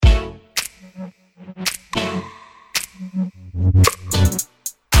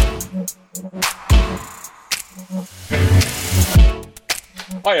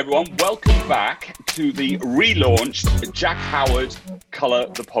Hi everyone, welcome back to the relaunched Jack Howard Colour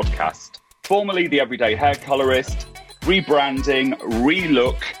the Podcast. Formerly the Everyday Hair Colorist, rebranding,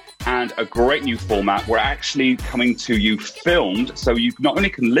 relook, and a great new format. We're actually coming to you filmed, so you not only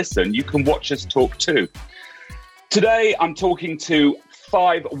can listen, you can watch us talk too. Today I'm talking to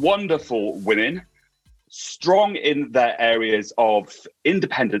 5 wonderful women, strong in their areas of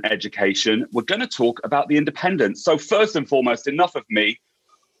independent education. We're going to talk about the independent. So first and foremost, enough of me.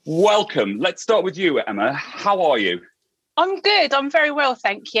 Welcome. Let's start with you, Emma. How are you? I'm good. I'm very well,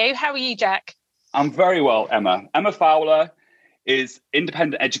 thank you. How are you, Jack? I'm very well, Emma. Emma Fowler is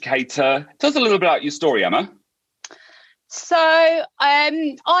independent educator. Tell us a little bit about your story, Emma. So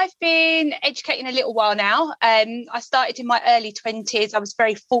I've been educating a little while now. I started in my early 20s. I was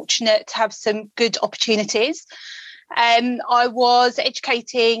very fortunate to have some good opportunities. I was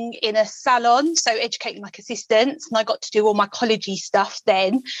educating in a salon, so educating like assistants, and I got to do all my college-y stuff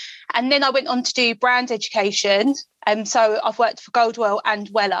then. And then I went on to do brand education. So I've worked for Goldwell and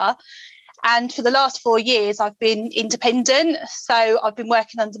Weller. And for the last 4 years, I've been independent. So I've been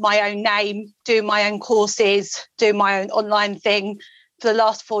working under my own name, doing my own courses, doing my own online thing for the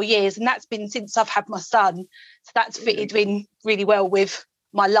last 4 years. And that's been since I've had my son. So that's fitted in really well with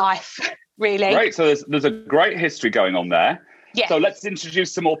my life, really. Great. So there's a great history going on there. Yeah. So let's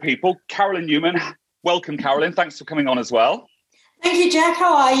introduce some more people. Carolyn Newman. Welcome, Carolyn. Thanks for coming on as well. Thank you, Jack.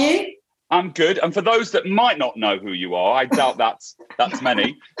 How are you? I'm good. And for those that might not know who you are, I doubt that's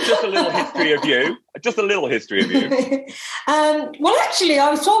many. Just a little history of you. Well, actually, I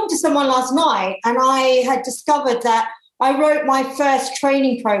was talking to someone last night and I had discovered that I wrote my first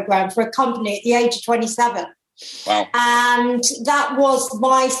training program for a company at the age of 27. Wow. And that was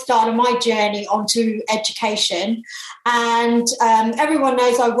my start of my journey onto education. And everyone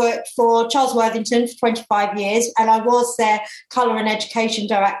knows I worked for Charles Worthington for 25 years, and I was their colour and education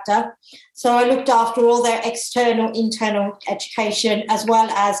director. So I looked after all their external, internal education, as well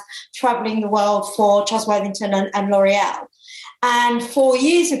as travelling the world for Charles Worthington and L'Oreal. And 4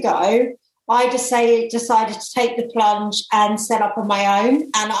 years ago, I decided to take the plunge and set up on my own.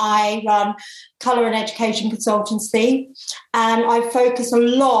 And I run colour and education consultancy. And I focus a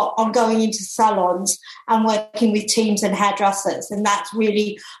lot on going into salons and working with teams and hairdressers. And that's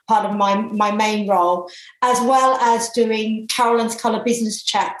really part of my main role, as well as doing Carolyn's Colour Business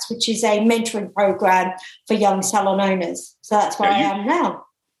Chats, which is a mentoring program for young salon owners. So that's where I am now.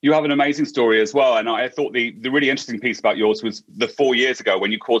 You have an amazing story as well. And I thought the really interesting piece about yours was the 4 years ago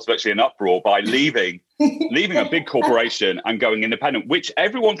when you caused virtually an uproar by leaving a big corporation and going independent, which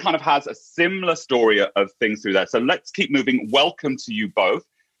everyone kind of has a similar story of things through there. So let's keep moving. Welcome to you both.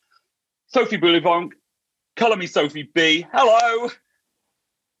 Sophie Boulevard, colour me Sophie B. Hello.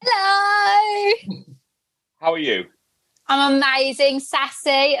 Hello. How are you? I'm amazing,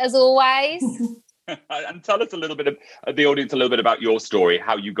 sassy as always. And tell us a little bit of the audience a little bit about your story,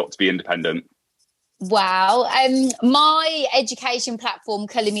 how you got to be independent. Wow. My education platform,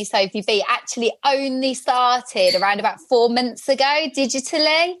 Colour Me Sophie B, actually only started around about 4 months ago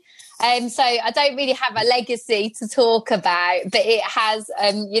digitally. So I don't really have a legacy to talk about, but it has,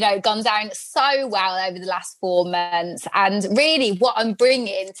 gone down so well over the last 4 months. And really what I'm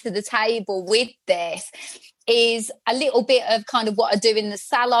bringing to the table with this is a little bit of kind of what I do in the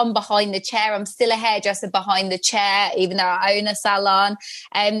salon behind the chair. I'm still a hairdresser behind the chair, even though I own a salon.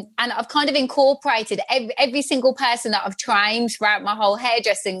 And I've kind of incorporated every single person that I've trained throughout my whole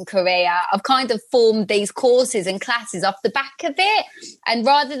hairdressing career. I've kind of formed these courses and classes off the back of it. And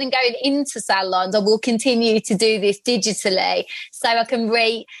rather than going into salons, I will continue to do this digitally so I can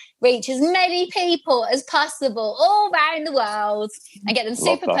reach as many people as possible all around the world and get them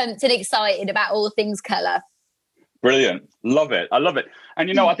super pumped and excited about all things colour. Brilliant. Love it. I love it.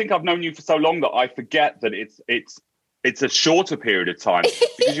 And, I think I've known you for so long that I forget that it's a shorter period of time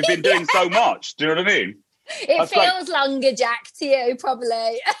because you've been doing so much. Do you know what I mean? It feels longer, Jack, to you,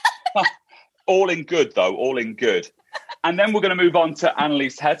 probably. All in good, though. All in good. And then we're going to move on to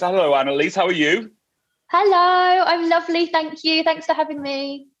Annalise Head. Hello, Annalise. How are you? Hello. I'm lovely. Thank you. Thanks for having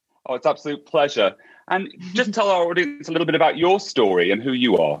me. Oh, it's an absolute pleasure. And just tell our audience a little bit about your story and who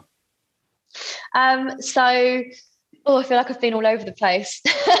you are. I feel like I've been all over the place.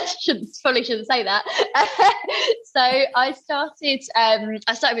 Probably shouldn't say that. So I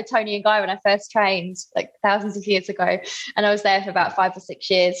started with Tony and Guy when I first trained, like thousands of years ago, and I was there for about 5 or 6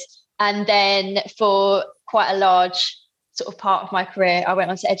 years. And then for quite a large sort of part of my career, I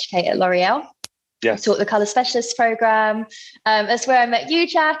went on to educate at L'Oreal. Yes. I taught the Colour Specialist program. That's where I met you,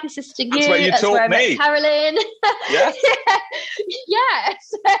 Jack, assisting you. That's where you taught where me. I met Carolyn. Yes. Yeah.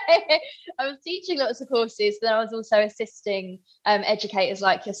 So I was teaching lots of courses, but then I was also assisting educators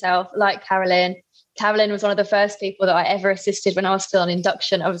like yourself, like Carolyn. Carolyn was one of the first people that I ever assisted when I was still on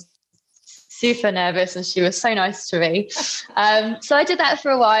induction. I was super nervous and she was so nice to me. So I did that for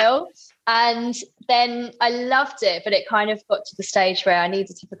a while. And then I loved it, but it kind of got to the stage where I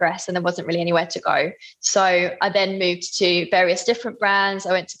needed to progress and there wasn't really anywhere to go. So I then moved to various different brands.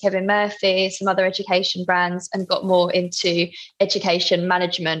 I went to Kevin Murphy, some other education brands, and got more into education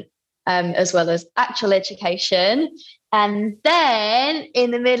management, as well as actual education. And then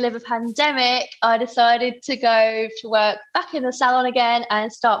in the middle of a pandemic, I decided to go to work back in the salon again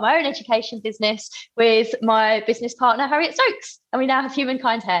and start my own education business with my business partner, Harriet Stokes. And we now have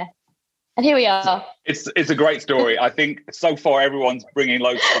Humankind Hair. And here we are. It's a great story. I think so far everyone's bringing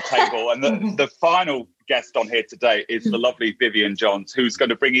loads to the table. And the final guest on here today is the lovely Vivian Johns, who's going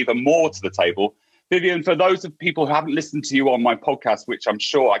to bring even more to the table. Vivian, for those of people who haven't listened to you on my podcast, which I'm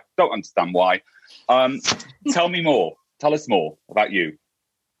sure I don't understand why, tell me more. Tell us more about you.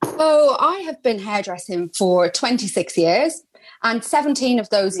 Oh, I have been hairdressing for 26 years, and 17 of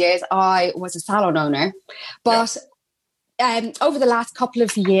those years I was a salon owner. But over the last couple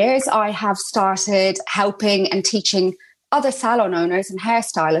of years, I have started helping and teaching other salon owners and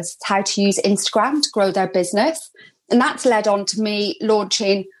hairstylists how to use Instagram to grow their business. And that's led on to me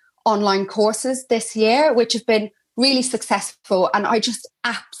launching online courses this year, which have been really successful. And I just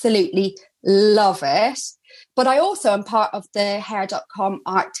absolutely love it. But I also am part of the hair.com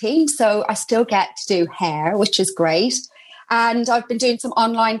art team. So I still get to do hair, which is great. And I've been doing some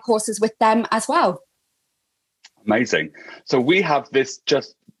online courses with them as well. Amazing. So we have this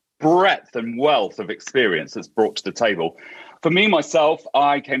just breadth and wealth of experience that's brought to the table. For me, myself,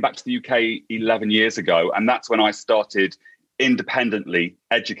 I came back to the UK 11 years ago, and that's when I started independently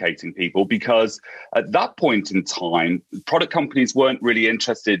educating people, because at that point in time, product companies weren't really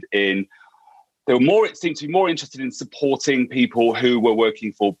interested in, it seemed to be more interested in supporting people who were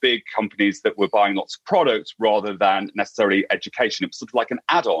working for big companies that were buying lots of products rather than necessarily education. It was sort of like an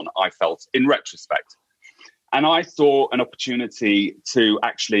add-on, I felt, in retrospect. And I saw an opportunity to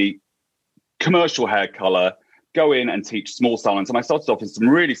actually commercial hair color, go in and teach small salons. And I started off in some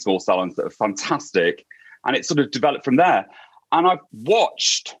really small salons that are fantastic. And it sort of developed from there. And I've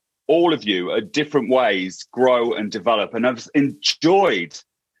watched all of you at different ways grow and develop. And I've enjoyed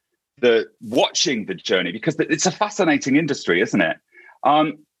watching the journey, because it's a fascinating industry, isn't it?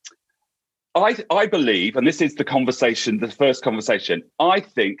 I believe, and this is the first conversation, I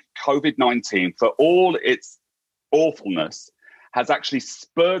think COVID-19, for all its awfulness, has actually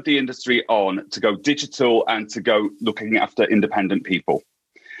spurred the industry on to go digital and to go looking after independent people.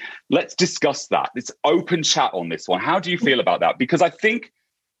 Let's discuss that. It's open chat on this one. How do you feel about that? Because I think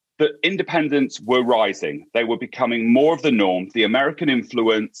that independents were rising. They were becoming more of the norm. The American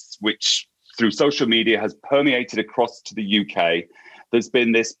influence, which through social media has permeated across to the UK, there's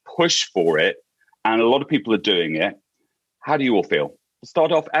been this push for it, and a lot of people are doing it. How do you all feel? We'll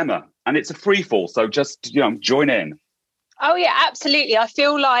start off, Emma, and it's a free fall, so just join in. Oh yeah, absolutely. I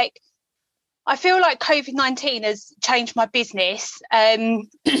feel like COVID-19 has changed my business.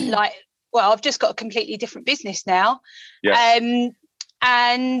 I've just got a completely different business now. Yes.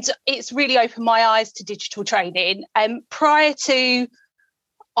 And it's really opened my eyes to digital training. Prior to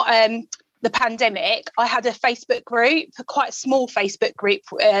the pandemic, I had a Facebook group, a quite small Facebook group,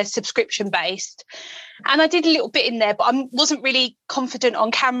 subscription based. And I did a little bit in there, but I wasn't really confident on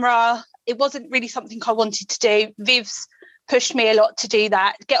camera. It wasn't really something I wanted to do. Viv's pushed me a lot to do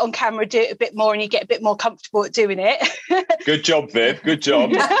that. Get on camera, do it a bit more, and you get a bit more comfortable at doing it. Good job, Viv. Good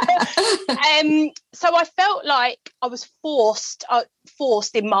job. So I felt like I was forced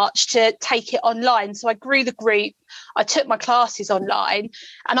in March to take it online. So I grew the group. I took my classes online,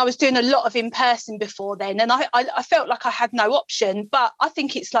 and I was doing a lot of in-person before then. And I felt like I had no option, but I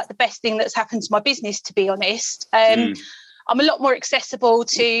think it's like the best thing that's happened to my business, to be honest. I'm a lot more accessible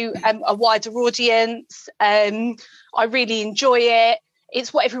to a wider audience. I really enjoy it.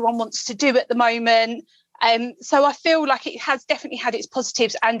 It's what everyone wants to do at the moment. So I feel like it has definitely had its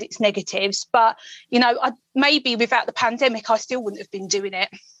positives and its negatives. But, maybe without the pandemic, I still wouldn't have been doing it.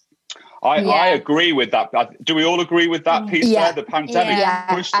 I agree with that. Do we all agree with that piece there? The pandemic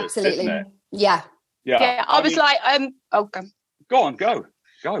pushed us, didn't it? Yeah. I was like, Go on, go.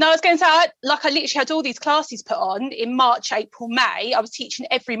 No, I was going to say, I literally had all these classes put on in March, April, May. I was teaching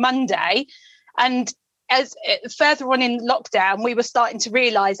every Monday, and as further on in lockdown, we were starting to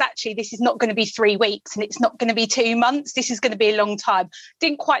realise actually this is not going to be 3 weeks and it's not going to be 2 months. This is going to be a long time.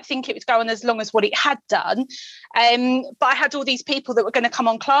 Didn't quite think it would go on as long as what it had done. But I had all these people that were going to come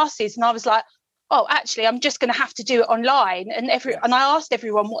on classes, and I was like, oh, actually, I'm just going to have to do it online. And I asked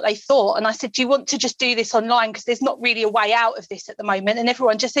everyone what they thought. And I said, do you want to just do this online? Because there's not really a way out of this at the moment. And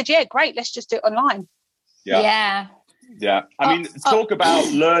everyone just said, yeah, great, let's just do it online. Yeah. I mean, talk about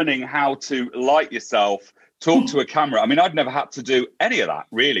learning how to light yourself, talk to a camera. I mean, I'd never had to do any of that,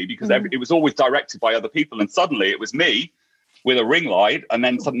 really, because it was always directed by other people. And suddenly it was me with a ring light, and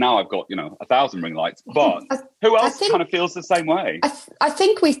then now I've got 1,000 ring lights. But who else kind of feels the same way? I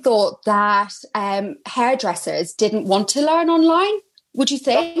think we thought that hairdressers didn't want to learn online. Would you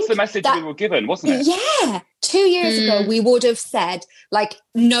think? That's the message we were given, wasn't it? Yeah. 2 years ago, we would have said, like,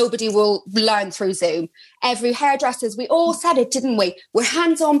 nobody will learn through Zoom. Every hairdressers, we all said it, didn't we? We're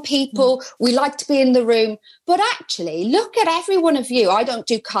hands-on people. We like to be in the room. But actually, look at every one of you. I don't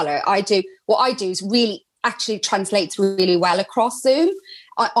do colour. What I do is really actually translates really well across Zoom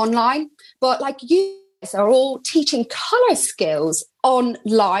online. But like, you guys are all teaching colour skills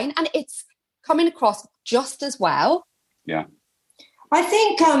online, and it's coming across just as well. Yeah. I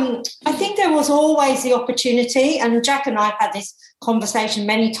think there was always the opportunity, and Jack and I have had this conversation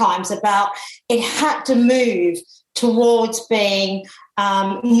many times about it had to move towards being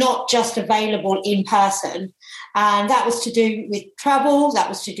not just available in person. And that was to do with travel, that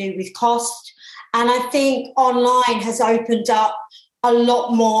was to do with cost. And I think online has opened up a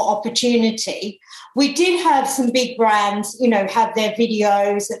lot more opportunity. We did have some big brands, have their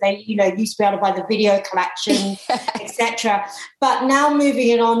videos that they, used to be able to buy the video collection, etc. But now moving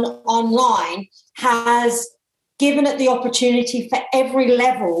it online has given it the opportunity for every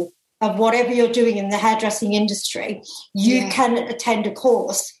level of whatever you're doing in the hairdressing industry. You can attend a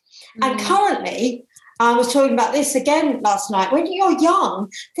course. And currently, I was talking about this again last night. When you're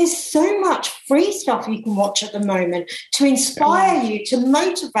young, there's so much free stuff you can watch at the moment to inspire you, to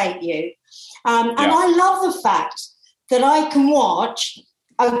motivate you. And I love the fact that I can watch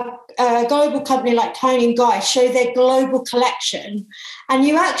a global company like Tony and Guy show their global collection, and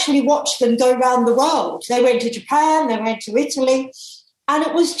you actually watch them go around the world. They went to Japan, they went to Italy, and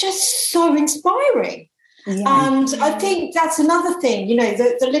it was just so inspiring. Yeah. And I think that's another thing,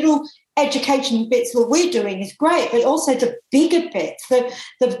 the little education bits that we're doing is great, but also the bigger bits,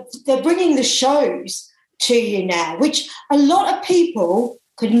 they're bringing the shows to you now, which a lot of people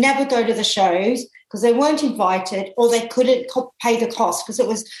could never go to the shows because they weren't invited, or they couldn't pay the cost because it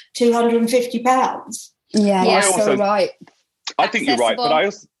was £250. Yeah, you're so right. I think you're right, but I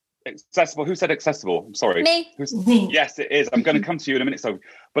also accessible. Who said accessible? I'm sorry. Me. Yes, it is. I'm going to come to you in a minute.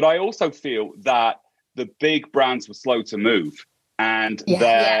 But I also feel that the big brands were slow to move, and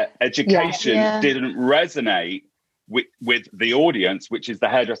their education didn't resonate with the audience, which is the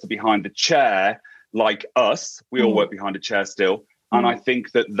hairdresser behind the chair, like us. We all work behind a chair still. And I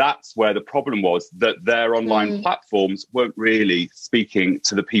think that that's where the problem was, that their online platforms weren't really speaking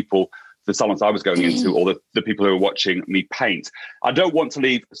to the people, the salons I was going into, or the people who were watching me paint. I don't want to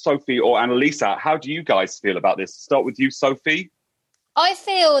leave Sophie or Annalisa out. How do you guys feel about this? Start with you, Sophie. I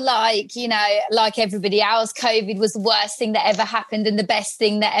feel like, like everybody else, COVID was the worst thing that ever happened and the best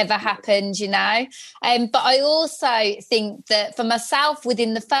thing that ever happened, But I also think that for myself,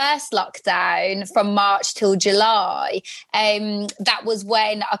 within the first lockdown from March till July, that was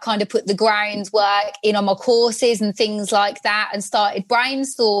when I kind of put the groundwork in on my courses and things like that, and started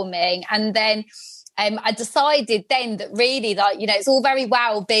brainstorming. And then I decided then that really, it's all very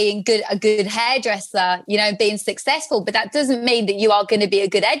well being a good hairdresser, being successful, but that doesn't mean that you are going to be a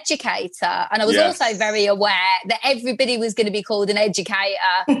good educator. And I was also very aware that everybody was going to be called an educator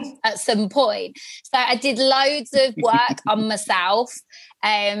at some point. So I did loads of work on myself.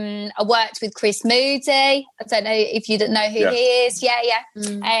 I worked with Chris Moody. I don't know if you don't know who he is.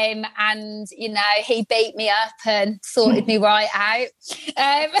 And he beat me up and sorted me right out.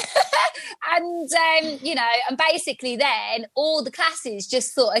 And basically then all the classes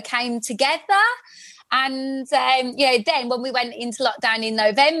just sort of came together. And, then when we went into lockdown in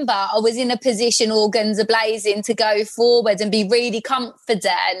November, I was in a position, all guns a-blazing, to go forward and be really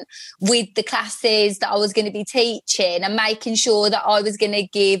confident with the classes that I was going to be teaching, and making sure that I was going to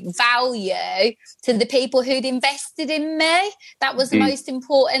give value to the people who'd invested in me. That was the most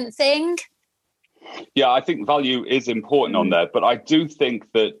important thing. Yeah, I think value is important on there, but I do think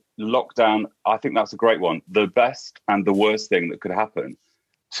that lockdown, I think that's a great one. The best and the worst thing that could happen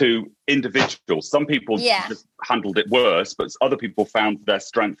to individuals. Some people just handled it worse, but other people found their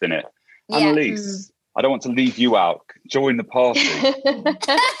strength in it. Annalise, I don't want to leave you out. Join the party.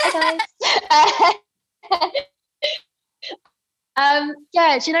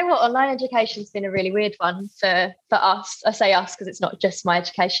 Yeah, do you know what? Online education's been a really weird one for us. I say us because it's not just my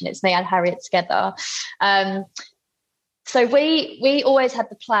education, it's me and Harriet together. So we always had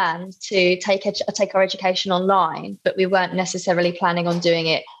the plan to take our education online, but we weren't necessarily planning on doing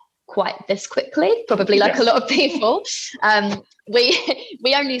it quite this quickly, probably like a lot of people.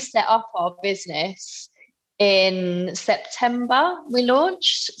 We only set up our business in September. We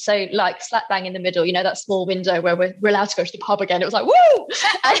launched, so like slap bang in the middle, you know, that small window where we're allowed to go to the pub again. It was like, woo!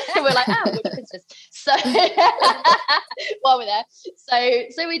 And we're like, oh, we're business. So while we're there,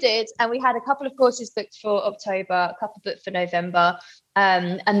 so we did, and we had a couple of courses booked for October, a couple booked for November,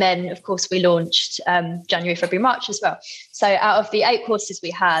 and then of course we launched January, February, March as well. So out of the 8 courses we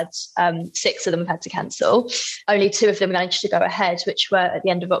had, 6 of them had to cancel. Only 2 of them managed to go ahead, which were at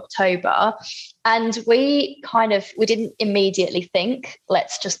the end of October. And we didn't immediately think,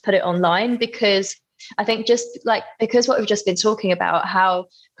 let's just put it online, because I think because what we've just been talking about, how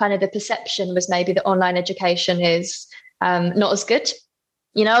kind of the perception was maybe that online education is not as good.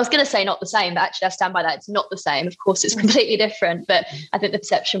 You know, I was going to say not the same, but actually I stand by that. It's not the same. Of course, it's completely different, but I think the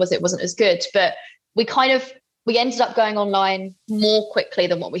perception was it wasn't as good. But we ended up going online more quickly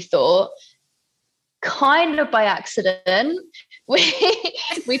than what we thought, kind of by accident.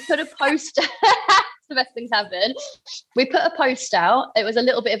 We put a post the best things happen. We put a post out. It was a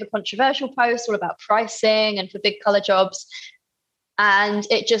little bit of a controversial post all about pricing and for big colour jobs, and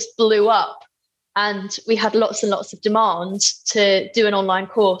it just blew up. And we had lots and lots of demand to do an online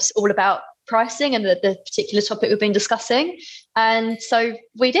course all about pricing and the particular topic we've been discussing. And so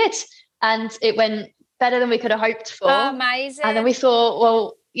we did, and it went better than we could have hoped for. Oh, amazing. And then we thought,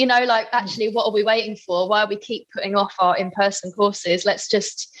 well, you know, like, actually, what are we waiting for? Why do we keep putting off our in-person courses? Let's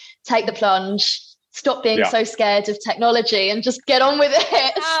just take the plunge, stop being so scared of technology, and just get on with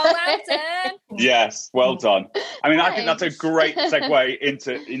it. Oh, well done. Yes, well done. I mean, I think that's a great segue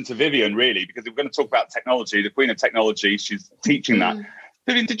into Vivian, really, because if we're going to talk about technology, the queen of technology, she's teaching that.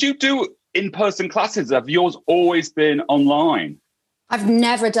 Vivian, did you do in-person classes? Have yours always been online? I've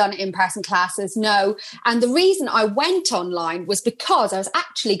never done in-person classes, no. And the reason I went online was because I was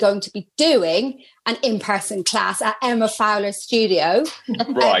actually going to be doing an in-person class at Emma Fowler's studio,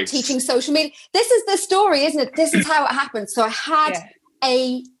 teaching social media. This is the story, isn't it? This is how it happened. So I had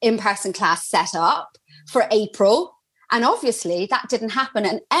a in-person class set up for April, and obviously that didn't happen.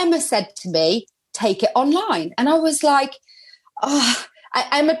 And Emma said to me, take it online. And I was like,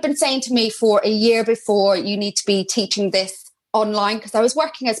 Emma had been saying to me for a year before, you need to be teaching this online, because I was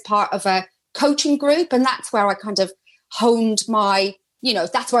working as part of a coaching group, and that's where I kind of honed my, you know,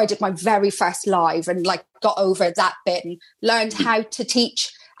 that's where I did my very first live and like got over that bit and learned how to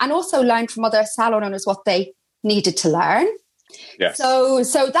teach, and also learned from other salon owners what they needed to learn. Yes. So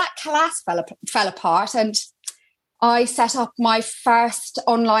that class fell apart, and I set up my first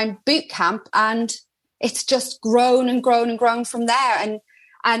online boot camp, and it's just grown and grown and grown from there.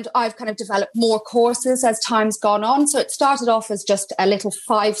 And I've kind of developed more courses as time's gone on. So it started off as just a little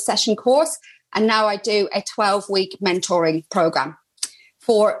 5-session course. And now I do a 12-week mentoring program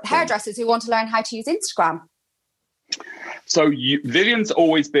for hairdressers who want to learn how to use Instagram. So Vivian's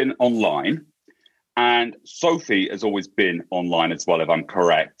always been online, and Sophie has always been online as well, if I'm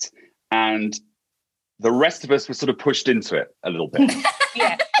correct. And the rest of us were sort of pushed into it a little bit.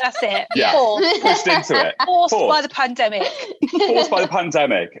 Yeah, that's it. Yeah, pushed into it. Forced by the pandemic. Forced by the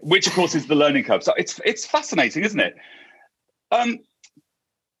pandemic, which of course is the learning curve. So it's fascinating, isn't it?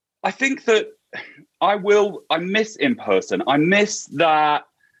 I think that I miss in person. I miss that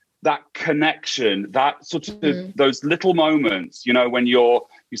connection, that sort of those little moments, you know, when you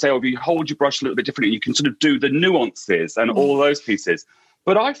say, oh, you hold your brush a little bit differently, you can sort of do the nuances and all those pieces.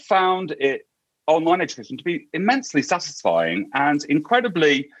 But I found online education to be immensely satisfying and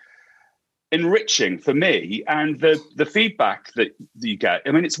incredibly enriching for me, and the feedback that you get.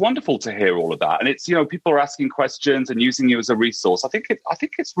 I mean, it's wonderful to hear all of that, and it's, you know, people are asking questions and using you as a resource. I think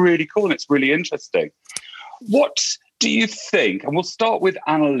it's really cool and it's really interesting. What do you think? And we'll start with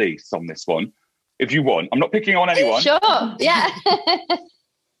Annalise on this one, if you want. I'm not picking on anyone. Sure, yeah.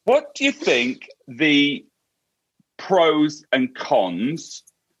 What do you think the pros and cons,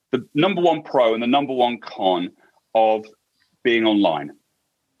 the number one pro and the number one con of being online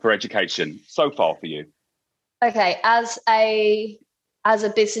for education so far for you? Okay, as a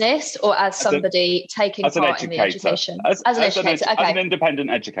business or as somebody taking part in the education? As an educator, okay. As an independent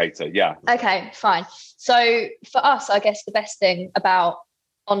educator, yeah. Okay, fine. So for us, I guess the best thing about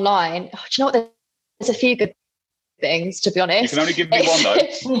online, do you know what? There's a few good things, to be honest. You can only give me one,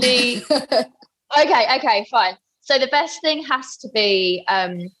 though. Okay, fine. So the best thing has to be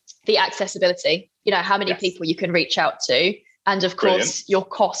the accessibility. how many people you can reach out to. And of course, your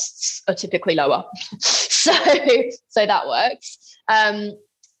costs are typically lower. so that works.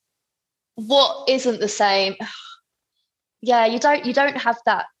 What isn't the same? Yeah, you don't have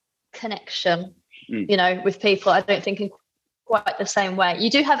that connection, with people, I don't think, in quite the same way. You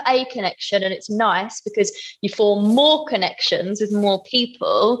do have a connection, and it's nice because you form more connections with more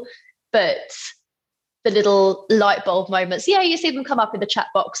people, but the little light bulb moments, you see them come up in the chat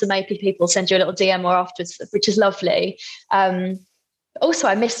box, and maybe people send you a little DM or afterwards, which is lovely. Also,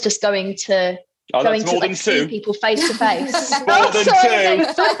 I miss just going to see people face to face. More than two.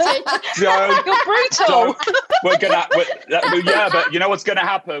 You're brutal. We're gonna, but you know what's going to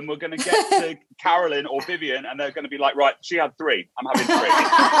happen? We're going to get to Carolyn or Vivian, and they're going to be like, right, she had 3. I'm having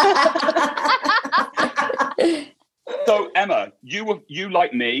 3. So Emma, you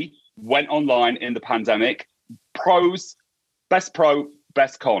like me went online in the pandemic. Pros, best pro,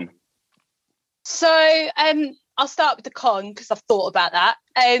 best con. So I'll start with the con because I've thought about that.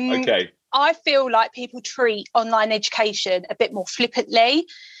 Okay. I feel like people treat online education a bit more flippantly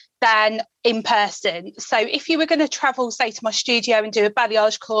than in person. So if you were going to travel, say, to my studio and do a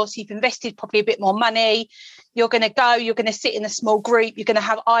balayage course, you've invested probably a bit more money. You're going to go, you're going to sit in a small group, you're going to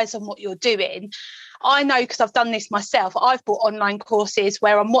have eyes on what you're doing. I know because I've done this myself. I've bought online courses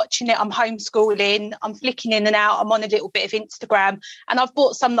where I'm watching it, I'm homeschooling, I'm flicking in and out, I'm on a little bit of Instagram, and I've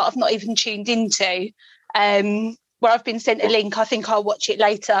bought some that I've not even tuned into. Where I've been sent a link, I think I'll watch it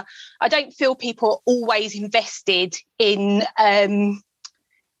later. I don't feel people are always invested in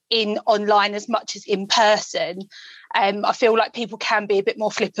online as much as in person. I feel like people can be a bit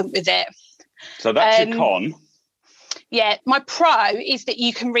more flippant with it. So that's your con. Yeah, my pro is that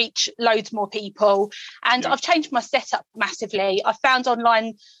you can reach loads more people, and I've changed my setup massively. I found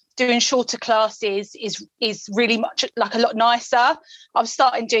online doing shorter classes is really much like a lot nicer. I was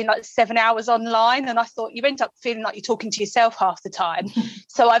starting doing like 7 hours online, and I thought you end up feeling like you're talking to yourself half the time.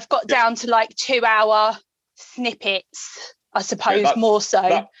 So I've got down to like 2-hour snippets, I suppose, more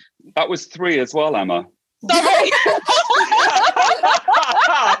so. That was 3 as well, Emma. Sorry.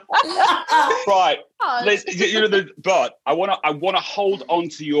 Right, Liz, but I want to hold on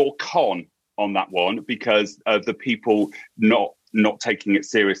to your con on that one because of the people not taking it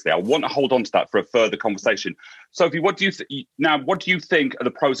seriously. I want to hold on to that for a further conversation. Sophie, what do you think are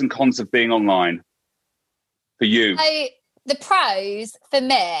the pros and cons of being online for you? So the pros for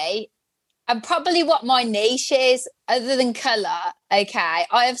me, and probably what my niche is, other than colour, okay,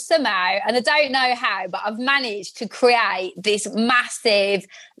 I have somehow, and I don't know how, but I've managed to create this massive,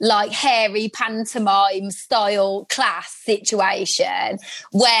 like, hairy pantomime style class situation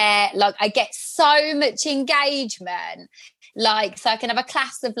where, like, I get so much engagement. Like, so I can have a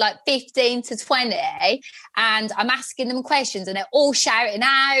class of like 15 to 20 and I'm asking them questions and they're all shouting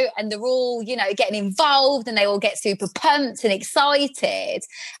out and they're all, getting involved and they all get super pumped and excited.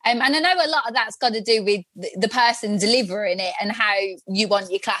 And I know a lot of that's got to do with the person delivering it and how you want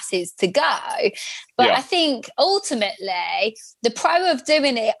your classes to go. But I think ultimately the pro of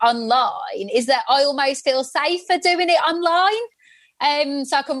doing it online is that I almost feel safer doing it online.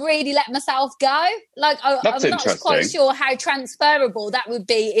 So I can really let myself go. Like, I'm not quite sure how transferable that would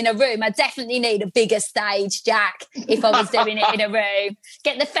be in a room. I definitely need a bigger stage, Jack, if I was doing it in a room.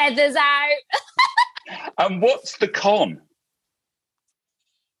 Get the feathers out. And what's the con?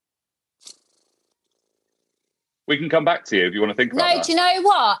 We can come back to you if you want to think about that. No, do you know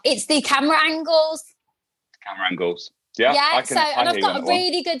what? It's the camera angles. Camera angles. Yeah. I've got a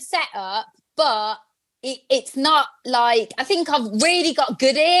really good setup, but it's not like, I think I've really got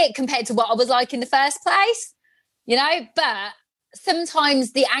good at it compared to what I was like in the first place, but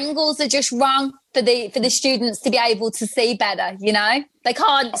sometimes the angles are just wrong for the students to be able to see better, they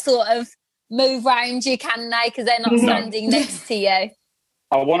can't sort of move around you, can they, because they're not standing next to you.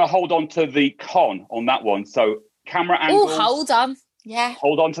 I want to hold on to the con on that one. So camera angles. Oh, hold on. Yeah.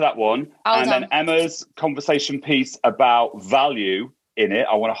 Hold on to that one. Then Emma's conversation piece about value in it,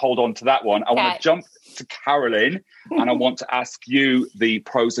 I want to hold on to that one. I want to jump to Carolyn and I want to ask you the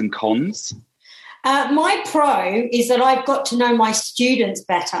pros and cons. My pro is that I've got to know my students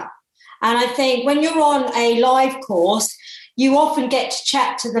better. And I think when you're on a live course, you often get to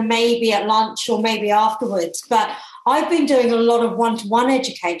chat to them maybe at lunch or maybe afterwards. But I've been doing a lot of one-to-one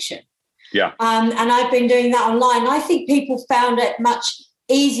education. Yeah. And I've been doing that online. I think people found it much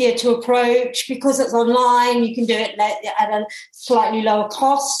easier to approach because it's online. You can do it at a slightly lower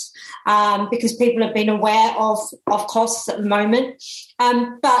cost because people have been aware of costs at the moment.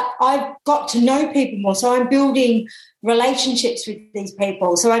 But I've got to know people more. So I'm building relationships with these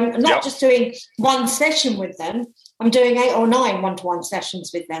people. So I'm not just doing one session with them. I'm doing 8 or 9 one-to-one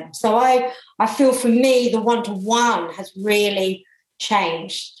sessions with them. So I feel for me, the one-to-one has really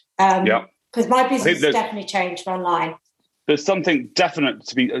changed. Because my business has definitely changed online. There's something definite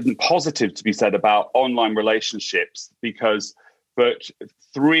to be positive to be said about online relationships, because for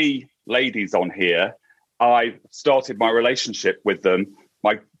 3 ladies on here, I started my relationship with them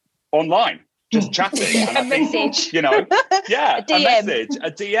online. Just chatting, and a message, a message,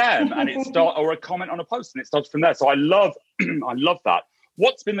 a DM, and or a comment on a post, and it starts from there. So I love that.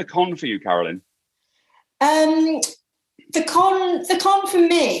 What's been the con for you, Carolyn? The con for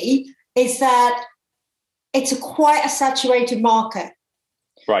me is that it's quite a saturated market,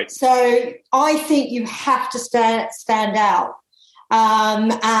 right? So I think you have to stand out,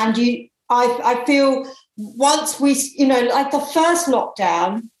 and I feel once we, like the first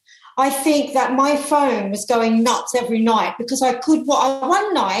lockdown. I think that my phone was going nuts every night because I could.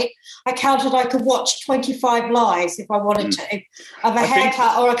 One night I counted I could watch 25 lives if I wanted to, of a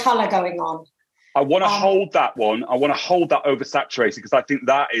haircut or a colour going on. I want to hold that one. I want to hold that oversaturated because I think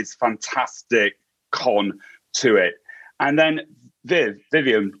that is fantastic con to it. And then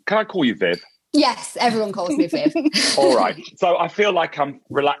Vivian, can I call you Viv? Yes, everyone calls me Viv. All right. So I feel like I'm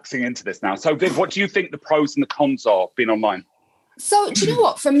relaxing into this now. So Viv, what do you think the pros and the cons are being online? So do you know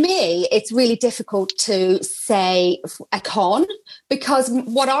what? For me, it's really difficult to say a con because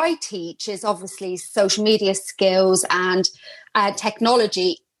what I teach is obviously social media skills and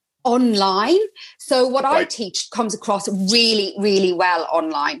technology online. So what I teach comes across really, really well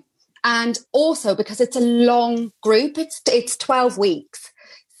online. And also because it's a long group, it's 12 weeks.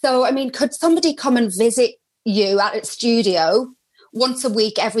 So, I mean, could somebody come and visit you at a studio once a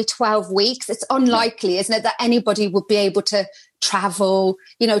week, every 12 weeks? It's unlikely, isn't it, that anybody would be able to travel,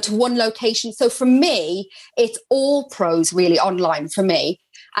 to one location. So for me, it's all pros really online for me.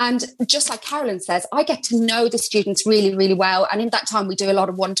 And just like Carolyn says, I get to know the students really, really well. And in that time, we do a lot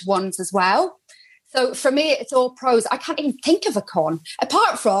of one-to-ones as well. So for me, it's all pros. I can't even think of a con,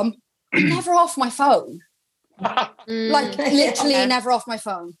 apart from I'm never off my phone. Like literally never off my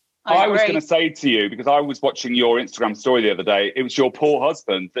phone. I was going to say to you, because I was watching your Instagram story the other day, it was your poor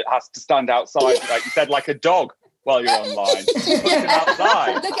husband that has to stand outside, like you said, like a dog while you're online.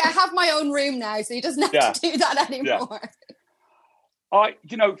 Outside. Look, I have my own room now, so he doesn't have to do that anymore.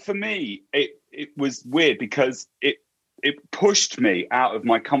 For me, it was weird because it pushed me out of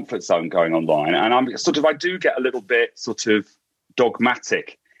my comfort zone going online. And I do get a little bit sort of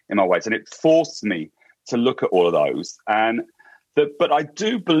dogmatic in my ways, and it forced me to look at all of those. But I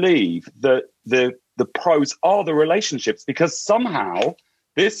do believe that the pros are the relationships, because somehow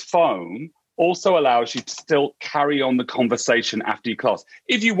this phone also allows you to still carry on the conversation after your class.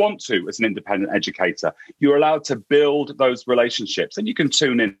 If you want to, as an independent educator, you're allowed to build those relationships, and you can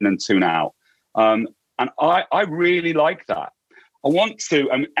tune in and tune out. And I really like that. I want to,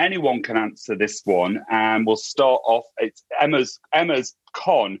 and anyone can answer this one, and we'll start off. It's Emma's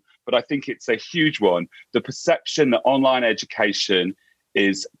con, but I think it's a huge one. The perception that online education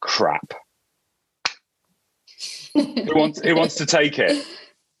is crap. Who wants to take it?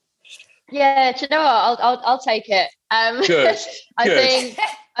 Yeah, do you know what? I'll take it. Good. I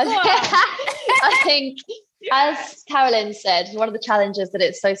think, as Carolyn said, one of the challenges that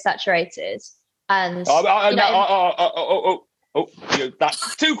it's so saturated, and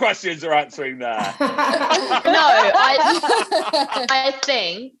that's 2 questions are answering there. I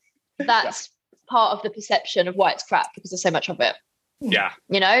think that's part of the perception of why it's crap, because there's so much of it. Yeah.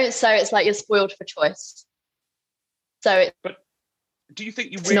 So it's like you're spoiled for choice. But do you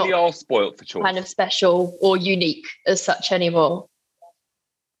think you really are spoiled for choice? Kind of special or unique as such anymore?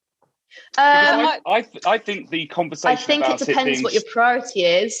 I think the conversation. I think it depends what your priority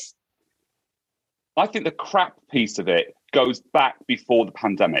is. I think the crap piece of it goes back before the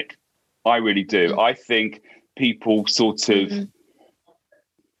pandemic. I really do. I think people sort of,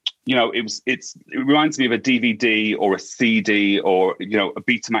 it reminds me of a DVD or a CD or, a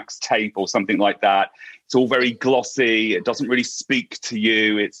Betamax tape or something like that. It's all very glossy. It doesn't really speak to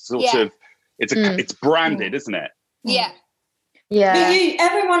you. It's sort of, it's branded, isn't it? Yeah. Yeah. But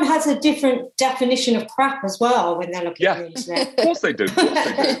everyone has a different definition of crap as well when they're looking at the internet. Of course they do.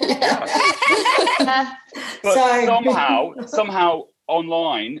 But somehow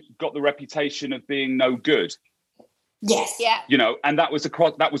online got the reputation of being no good. Yes. Yeah. And that was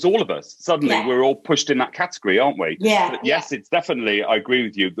all of us. Suddenly we're all pushed in that category, aren't we? Yeah. But yes, it's definitely, I agree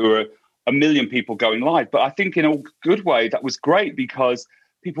with you. There were a million people going live, but I think in a good way that was great because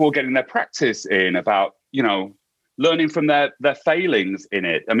people were getting their practice in about, learning from their failings in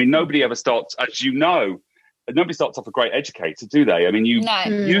it. I mean, nobody ever starts, as you know, nobody starts off a great educator, do they? I mean, you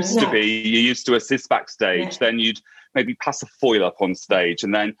used to assist backstage, then you'd maybe pass a foil up on stage,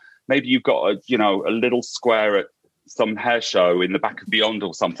 and then maybe you've got a little square at some hair show in the back of Beyond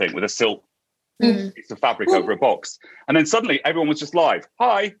or something with a silk piece of fabric over a box. And then suddenly everyone was just live.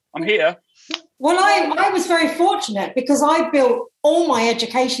 Hi, I'm here. Well, I was very fortunate because I built all my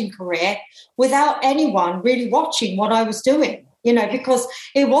education career without anyone really watching what I was doing, because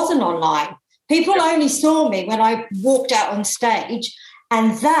it wasn't online. People only saw me when I walked out on stage,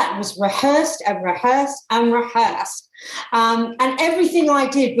 and that was rehearsed and rehearsed and rehearsed. And everything I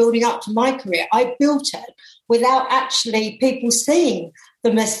did building up to my career, I built it without actually people seeing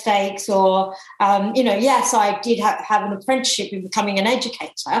the mistakes or, yes, I did have an apprenticeship in becoming an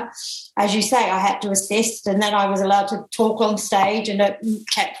educator. As you say, I had to assist, and then I was allowed to talk on stage, and it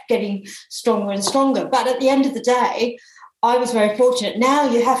kept getting stronger and stronger. But at the end of the day, I was very fortunate. Now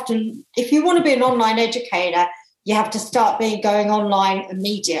you have to, if you want to be an online educator, you have to start going online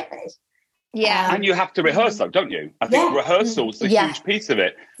immediately. Yeah. And you have to rehearse, though, don't you? I think rehearsal's a huge piece of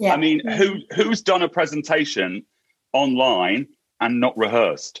it. Yeah. I mean, who's done a presentation online and not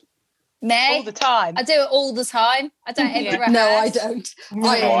rehearsed? Me. All the time. I do it all the time. I don't ever rehearse. No, I don't.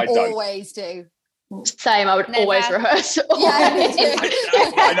 I always do. Same, I would always rehearse.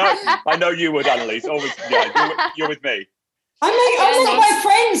 I know you would, Annalise. Always, you're with me. I make my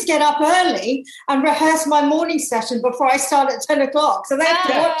friends get up early and rehearse my morning session before I start at 10 o'clock, so they have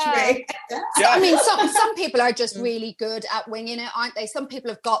to watch me. I mean, some people are just really good at winging it, aren't they? Some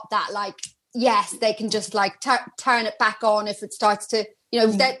people have got that, yes, they can just turn it back on if it starts to,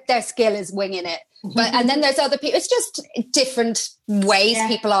 their skill is winging it. But and then there's other people. It's just different ways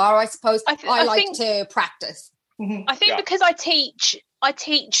people are, I suppose. I like to practice. I think because I teach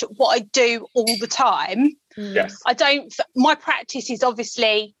what I do all the time. Yes. My practice is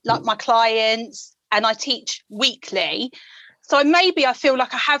obviously like my clients, and I teach weekly. So maybe I feel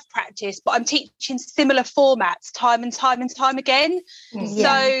like I have practice, but I'm teaching similar formats time and time and time again.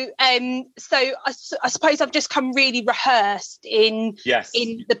 Yeah. So I suppose I've just come really rehearsed in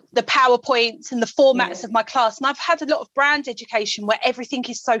the PowerPoints and the formats of my class. And I've had a lot of brand education where everything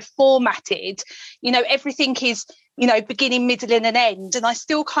is so formatted, everything is, beginning, middle and an end. And I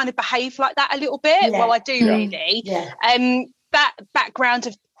still kind of behave like that a little bit. Yeah. Well, I do really. Yeah. That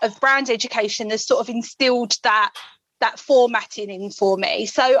background of brand education has sort of instilled that formatting in for me.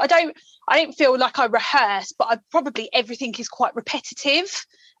 So I don't feel like I rehearse, but everything is quite repetitive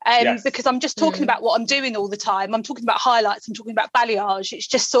because I'm just talking about what I'm doing all the time. I'm talking about highlights, I'm talking about balayage. It's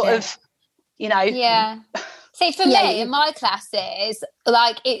just sort of, Yeah. See, for me, in my classes,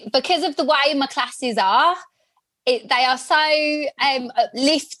 because of the way my classes are, they are so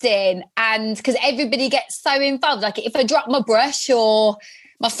uplifting, and because everybody gets so involved. Like if I drop my brush or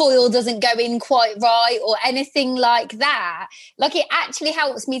my foil doesn't go in quite right or anything like that, it actually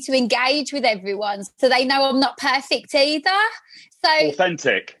helps me to engage with everyone so they know I'm not perfect either. So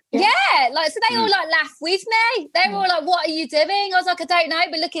authentic. Yeah, so they all laugh with me. They're all like, "What are you doing?" I was like, "I don't know,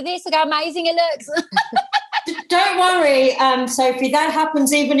 but look at this. Look how amazing it looks." Don't worry, Sophie, that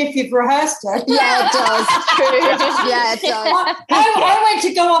happens even if you've rehearsed it. Yeah, it does. Yeah, it does. I went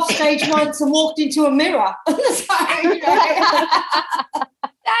to go off stage once and walked into a mirror. That's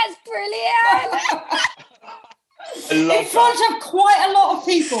brilliant. In front of quite a lot of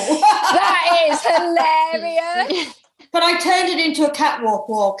people. That is hilarious. But I turned it into a catwalk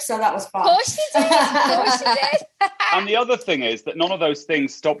walk, so that was fun. Of course you did. And the other thing is that none of those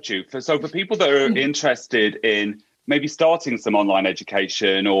things stopped you. So for people that are interested in maybe starting some online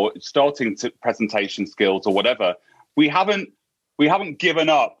education or starting presentation skills or whatever, we haven't given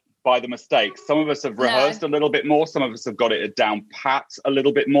up by the mistakes. Some of us have rehearsed a little bit more. Some of us have got it down pat a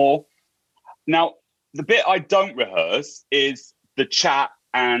little bit more. Now, the bit I don't rehearse is the chat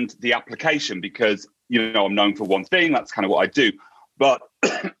and the application because, I'm known for one thing. That's kind of what I do. But,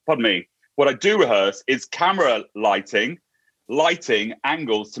 pardon me, what I do rehearse is camera lighting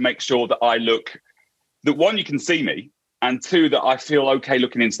angles to make sure that I look, that one, you can see me, and two, that I feel okay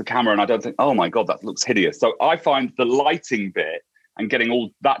looking into the camera and I don't think, oh my God, that looks hideous. So I find the lighting bit and getting all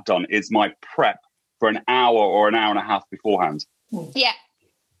that done is my prep for an hour or an hour and a half beforehand. Yeah.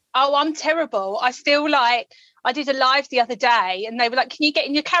 Oh, I'm terrible. I feel like I did a live the other day and they were like, can you get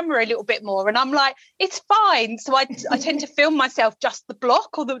in your camera a little bit more? And I'm like, it's fine. So I tend to film myself just the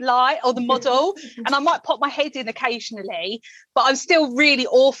block or the light or the model, and I might pop my head in occasionally, but I'm still really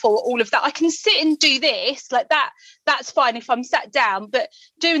awful at all of that. I can sit and do this like that. That's fine if I'm sat down, but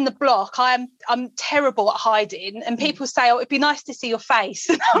doing the block, I'm terrible at hiding. And people say, oh, it'd be nice to see your face.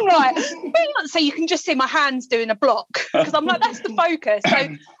 And I'm like, so you can just see my hands doing a block, because I'm like, that's the focus.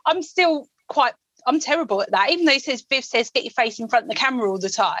 So I'm still quite I'm terrible at that. Even though Viv says get your face in front of the camera all the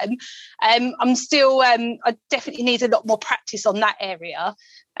time, I'm still I definitely need a lot more practice on that area.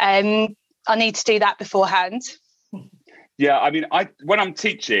 I need to do that beforehand. Yeah, I mean, when I'm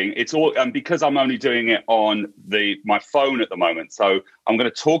teaching, it's all because I'm only doing it on my phone at the moment. So I'm going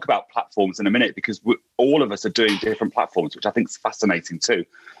to talk about platforms in a minute, because all of us are doing different platforms, which I think is fascinating too.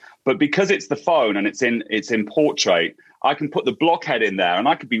 But because it's the phone and it's in portrait, I can put the blockhead in there and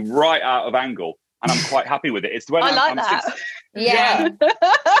I could be right out of angle, and I'm quite happy with it. It's when I'm that. Yeah. So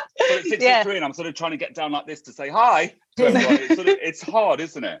at 6'3" and I'm sort of trying to get down like this to say hi to everyone. It's hard,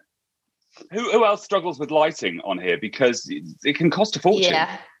 isn't it? Who else struggles with lighting on here? Because it can cost a fortune.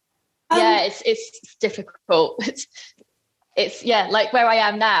 Yeah, it's difficult. It's like where I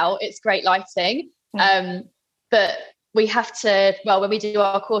am now, it's great lighting. But we have to, when we do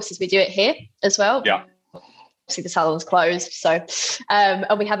our courses, we do it here as well. Yeah. Obviously the salon's closed. So, and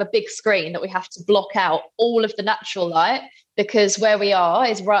we have a big screen that we have to block out all of the natural light, because where we are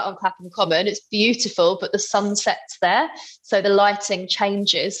is right on Clapham Common. It's beautiful, but the sun sets there. So the lighting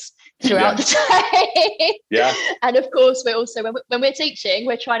changes throughout the day. Yeah. And of course, we're also, when we're teaching,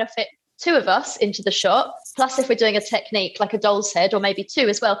 we're trying to fit 2 of us into the shot, plus if we're doing a technique like a doll's head, or maybe 2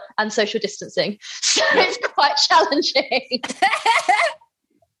 as well, and social distancing. So it's quite challenging.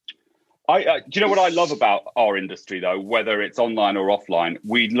 Do you know what I love about our industry, though, whether it's online or offline?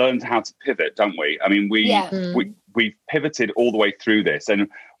 We learned how to pivot, don't we? I mean, we've pivoted all the way through this, and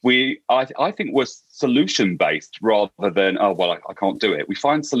I think we're solution-based rather than, I can't do it. We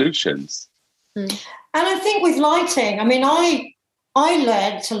find solutions. And I think with lighting, I mean, I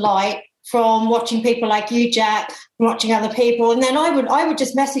learned to light from watching people like you, Jack, watching other people, and then I would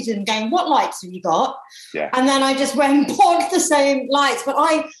just message them going, what lights have you got? Yeah. And then I just went and bought the same lights. But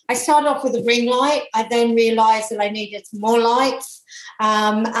I started off with a ring light. I then realised that I needed some more lights.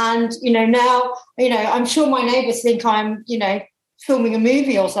 And, now, I'm sure my neighbours think I'm, filming a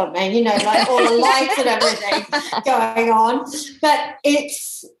movie or something, like all the lights and everything going on. But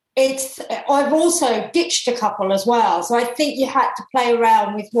I've also ditched a couple as well. So I think you had to play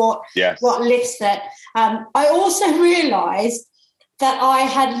around with what lifts it. I also realised that I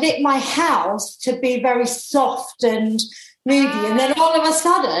had lit my house to be very soft and moody. And then all of a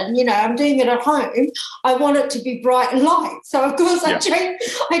sudden, I'm doing it at home, I want it to be bright and light. So, of course, I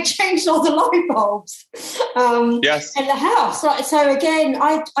changed all the light bulbs in the house. So, again,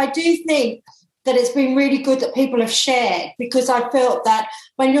 I do think that it's been really good that people have shared, because I felt that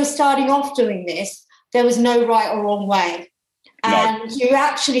when you're starting off doing this, there was no right or wrong way. And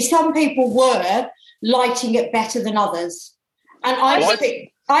some people were lighting it better than others. And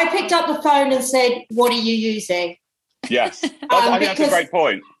I picked up the phone and said, what are you using? Yes, I think that's a great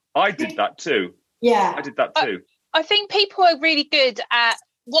point. I did that too. Yeah. I did that too. I think people are really good at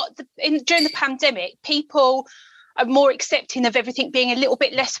during the pandemic, people are more accepting of everything being a little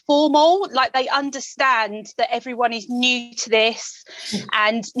bit less formal. Like, they understand that everyone is new to this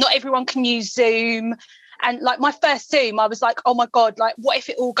and not everyone can use Zoom. And like my first Zoom, I was like, oh my God, like what if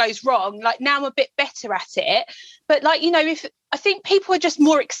it all goes wrong? Like now I'm a bit better at it. But like, I think people are just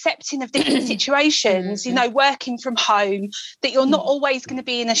more accepting of different situations, working from home, that you're not always going to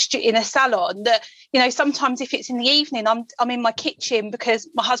be in a salon, that, sometimes if it's in the evening, I'm in my kitchen because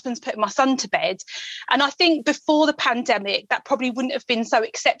my husband's putting my son to bed. And I think before the pandemic, that probably wouldn't have been so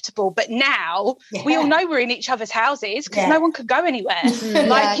acceptable. But now we all know we're in each other's houses because no one could go anywhere.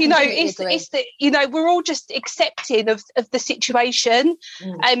 It's that, we're all just accepting of the situation.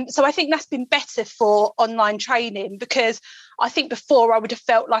 So I think that's been better for online training, because I think before I would have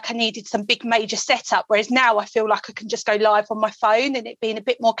felt like I needed some big major setup, whereas now I feel like I can just go live on my phone and it being a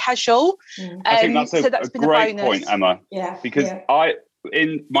bit more casual. I think that's a great point, Emma. Yeah. Because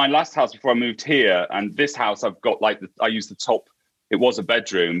in my last house before I moved here, and this house, I've got I use the top. It was a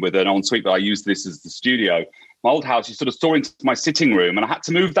bedroom with an ensuite, but I used this as the studio. My old house, you sort of saw into my sitting room, and I had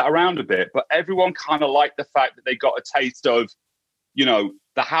to move that around a bit. But everyone kind of liked the fact that they got a taste of, the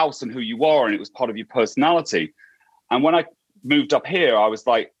house and who you are, and it was part of your personality. And when I moved up here, I was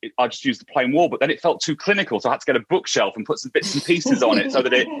like, I just used the plain wall, but then it felt too clinical. So I had to get a bookshelf and put some bits and pieces on it so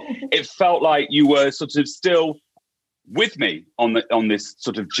that it felt like you were sort of still with me on this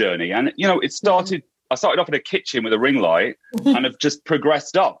sort of journey. And, I started off in a kitchen with a ring light and have just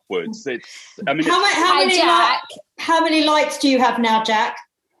progressed upwards. How many lights do you have now, Jack?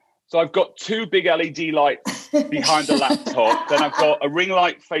 So I've got 2 big LED lights behind the laptop. Then I've got a ring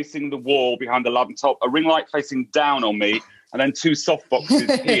light facing the wall behind the laptop, a ring light facing down on me, and then 2 soft boxes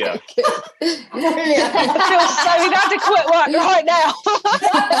here. I feel so inadequate right now. So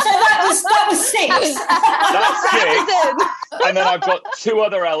that was 6. That's 6. And then I've got 2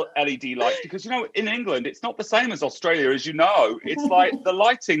 other LED lights because, in England, it's not the same as Australia, as you know. It's like the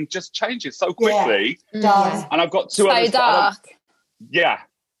lighting just changes so quickly. Yeah, it does. And I've got 2 so others. dark. Yeah.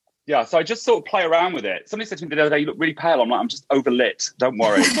 So I just sort of play around with it. Somebody said to me the other day, "You look really pale." I'm like, "I'm just overlit. Don't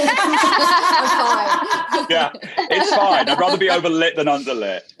worry." Yeah, it's fine. I'd rather be overlit than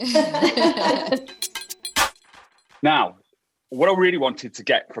underlit. Now, what I really wanted to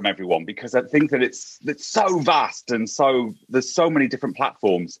get from everyone, because I think that it's so vast and there's so many different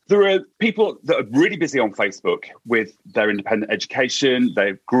platforms. There are people that are really busy on Facebook with their independent education,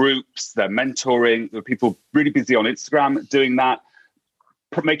 their groups, their mentoring. There are people really busy on Instagram doing that,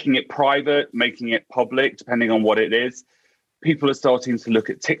 making it private, making it public, depending on what it is. People are starting to look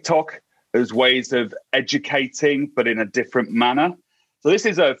at TikTok as ways of educating, but in a different manner. So this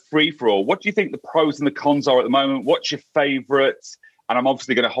is a free-for-all. What do you think the pros and the cons are at the moment? What's your favourite? And I'm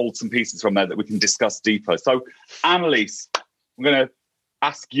obviously going to hold some pieces from there that we can discuss deeper. So, Annalise, I'm going to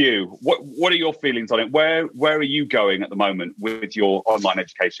ask you, what are your feelings on it? Where are you going at the moment with your online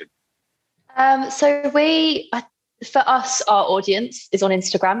education? For us, our audience is on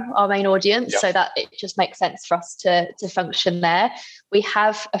Instagram, our main audience, so that it just makes sense for us to function there. We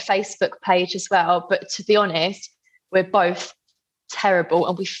have a Facebook page as well, but to be honest, we're both terrible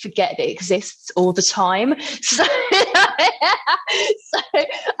and we forget it exists all the time. So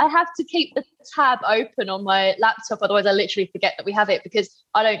I have to keep the tab open on my laptop, otherwise I literally forget that we have it because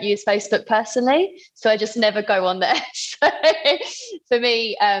I don't use Facebook personally, so I just never go on there. So for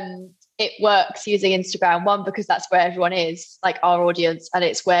me, it works using Instagram, one, because that's where everyone is, like our audience, and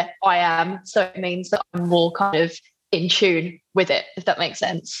it's where I am. So it means that I'm more kind of in tune with it, if that makes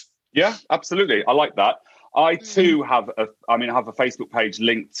sense. Yeah, absolutely. I like that. I too have a Facebook page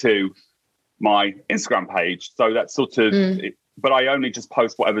linked to my Instagram page. So that's sort of, but I only just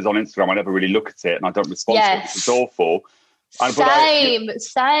post whatever's on Instagram. I never really look at it and I don't respond to it. It's awful. Same.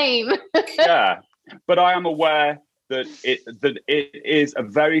 Yeah. But I am aware that it is a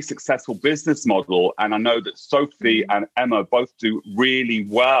very successful business model. And I know that Sophie and Emma both do really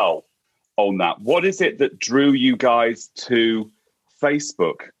well on that. What is it that drew you guys to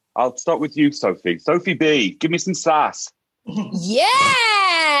Facebook? I'll start with you, Sophie. Sophie B, give me some sass. Yeah.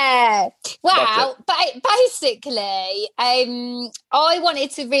 Well, basically, I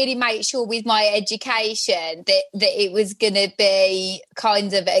wanted to really make sure with my education that it was going to be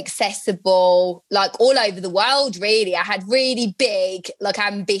kind of accessible, like all over the world, really. I had really big, like,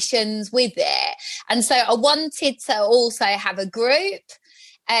 ambitions with it. And so I wanted to also have a group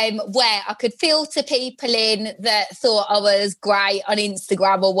where I could filter people in that thought I was great on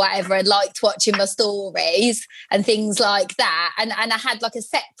Instagram or whatever and liked watching my stories and things like that. And I had like a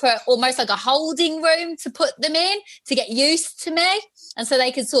separate, almost like a holding room to put them in to get used to me. And so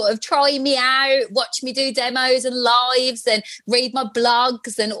they could sort of try me out, watch me do demos and lives and read my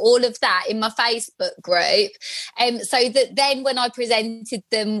blogs and all of that in my Facebook group. So that then when I presented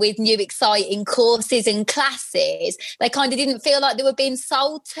them with new exciting courses and classes, they kind of didn't feel like they were being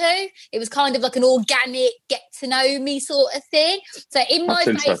sold to. It was kind of like an organic get to know me sort of thing. So in my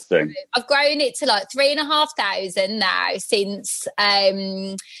Facebook group, I've grown it to like 3,500 now since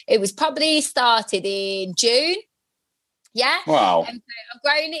it was probably started in June. Yeah. Wow. So I've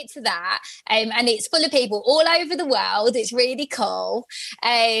grown it to that. And it's full of people all over the world. It's really cool.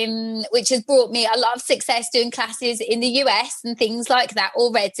 Which has brought me a lot of success doing classes in the US and things like that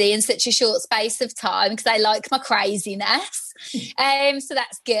already in such a short space of time because they like my craziness. So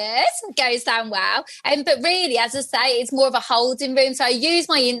that's good. It goes down well. But really, as I say, it's more of a holding room. So I use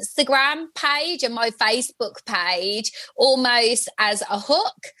my Instagram page and my Facebook page almost as a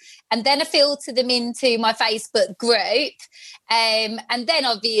hook. And then I filter them into my Facebook group. And then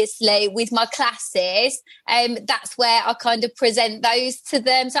obviously with my classes, that's where I kind of present those to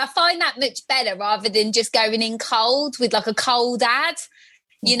them. So I find that much better rather than just going in cold with like a cold ad,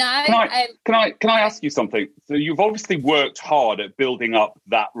 you know. Can I ask you something? So you've obviously worked hard at building up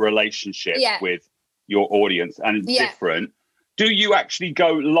that relationship with your audience, and it's different. Do you actually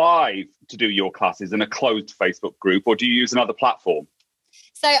go live to do your classes in a closed Facebook group, or do you use another platform?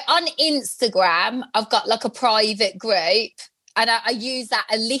 So on Instagram, I've got like a private group and I use that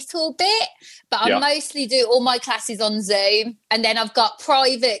a little bit, but I mostly do all my classes on Zoom. And then I've got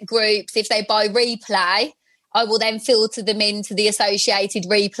private groups. If they buy replay, I will then filter them into the associated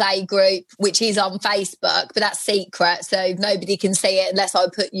replay group, which is on Facebook, but that's secret. So nobody can see it unless I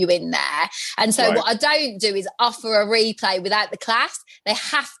put you in there. And so what I don't do is offer a replay without the class. They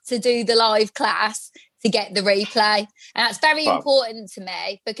have to do the live class to get the replay. And that's very important to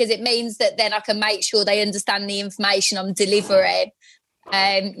me because it means that then I can make sure they understand the information I'm delivering.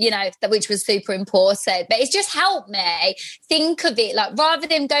 which was super important. But it's just helped me think of it like, rather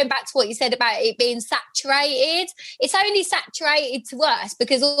than going back to what you said about it being saturated, it's only saturated to us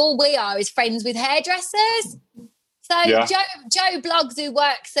because all we are is friends with hairdressers. So Joe Bloggs, who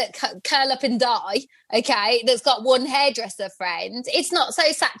works at Curl Up and Dye, okay, that's got one hairdresser friend, it's not so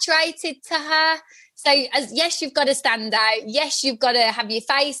saturated to her. So, yes, you've got to stand out. Yes, you've got to have your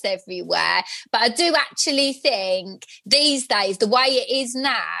face everywhere. But I do actually think these days, the way it is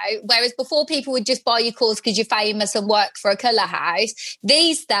now, whereas before people would just buy your course because you're famous and work for a colour house,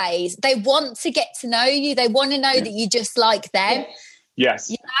 these days, they want to get to know you. They want to know that you just like them. Yes.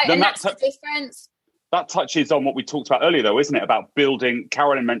 You know, and that's the difference. That touches on what we talked about earlier, though, isn't it? About building,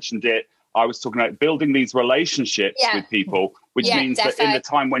 Carolyn mentioned it, I was talking about building these relationships with people, which means that in the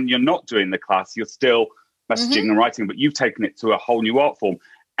time when you're not doing the class, you're still messaging and writing, but you've taken it to a whole new art form.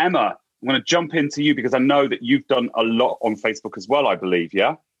 Emma, I'm going to jump into you because I know that you've done a lot on Facebook as well, I believe,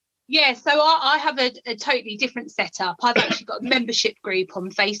 yeah? Yeah, so I have a totally different setup. I've actually got a membership group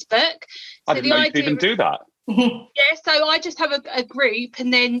on Facebook. I didn't know you could even do that. Yeah, so I just have a group,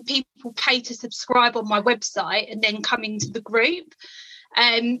 and then people pay to subscribe on my website and then come into the group.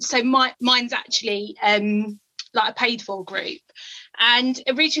 So mine's actually like a paid for group. And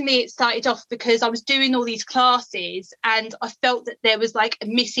originally it started off because I was doing all these classes and I felt that there was like a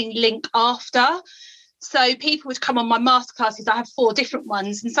missing link after. So people would come on my masterclasses. I have 4 different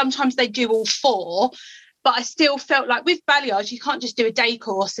ones, and sometimes they do all 4. But I still felt like with balayage, you can't just do a day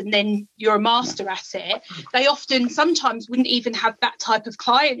course and then you're a master at it. They often sometimes wouldn't even have that type of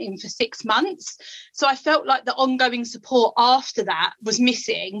client in for 6 months. So I felt like the ongoing support after that was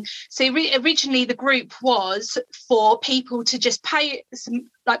missing. So originally the group was for people to just pay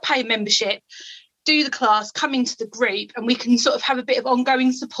a membership, do the class, come into the group, and we can sort of have a bit of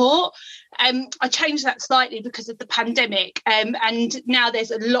ongoing support. I changed that slightly because of the pandemic, and now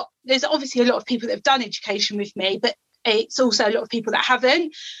there's obviously a lot of people that have done education with me, but it's also a lot of people that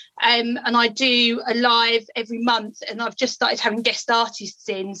haven't. And I do a live every month, and I've just started having guest artists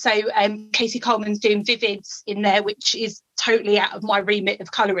in. So Casey Coleman's doing Vivids in there, which is totally out of my remit of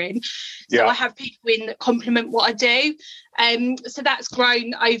colouring. So I have people in that complement what I do. So that's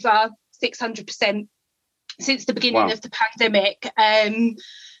grown over 600% since the beginning of the pandemic.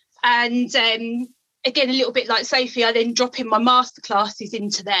 Again, a little bit like Sophie, I then drop in my masterclasses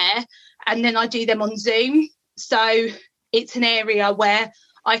into there, and then I do them on Zoom. So it's an area where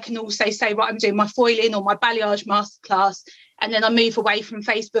I can also say, right, I'm doing my foiling or my balayage masterclass, and then I move away from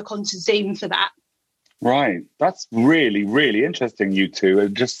Facebook onto Zoom for that. Right. That's really, really interesting, you two.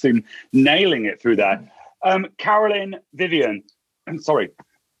 It just seem nailing it through that. Carolyn, Vivian, I'm sorry.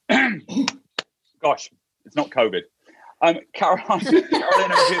 Gosh, it's not COVID. Carolyn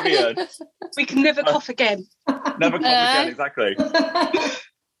and Vivian. We can never cough again. Never cough again, exactly.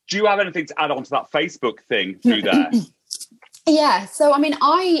 Do you have anything to add on to that Facebook thing through there? Yeah, so I mean,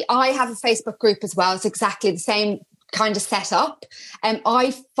 I have a Facebook group as well. It's exactly the same kind of setup.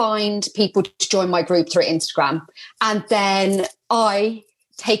 I find people to join my group through Instagram, and then I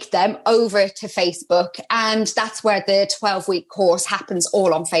take them over to Facebook, and that's where the 12-week course happens,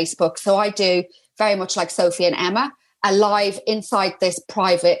 all on Facebook. So I do very much like Sophie and Emma, a live inside this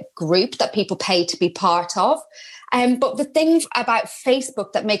private group that people pay to be part of. But the thing about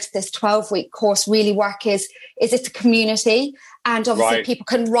Facebook that makes this 12-week course really work is it's a community, and obviously people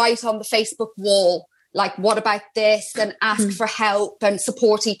can write on the Facebook wall, like, what about this, and ask for help and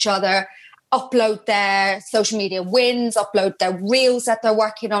support each other, upload their social media wins, upload their reels that they're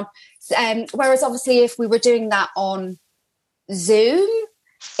working on. Whereas obviously if we were doing that on Zoom,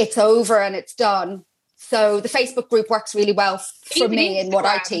 it's over and it's done. So the Facebook group works really well for me in what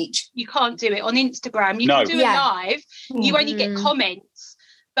I teach. You can't do it on Instagram. You can do it live. You only get comments.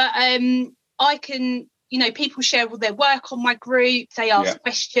 But I can, people share all their work on my group. They ask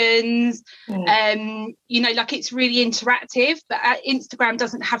questions. Like it's really interactive. But Instagram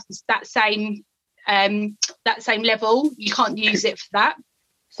doesn't have that same level. You can't use it for that.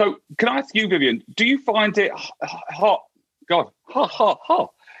 So can I ask you, Vivian, do you find it hot? God,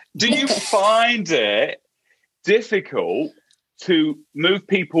 do you find it difficult to move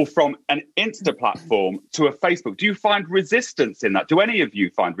people from an Insta platform to a Facebook? Do you find resistance in that? Do any of you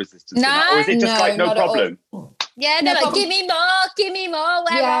find resistance in that? Or is it just no problem? Yeah, like, give me more,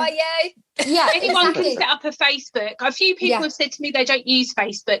 where are you? Yeah, anyone can set up a Facebook. A few people have said to me they don't use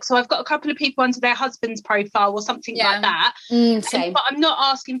Facebook, so I've got a couple of people under their husband's profile or something like that. But I'm not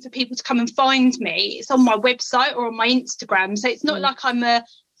asking for people to come and find me. It's on my website or on my Instagram, so it's not like I'm a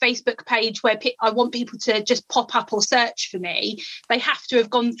Facebook page where I want people to just pop up or search for me, they have to have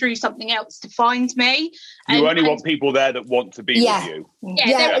gone through something else to find me. You only want people there that want to be with you.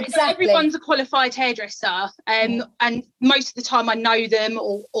 Yeah, exactly. Everyone's a qualified hairdresser, and most of the time I know them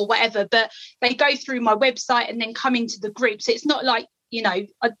or whatever, but they go through my website and then come into the group. So it's not like,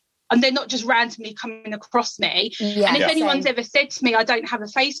 and they're not just randomly coming across me. And if anyone's ever said to me, I don't have a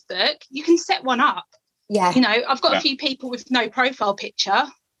Facebook, you can set one up. Yeah. I've got a few people with no profile picture.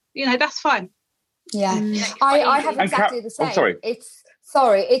 That's fine. Yeah. I have exactly the same. It's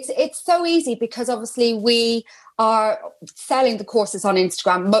so easy because obviously we are selling the courses on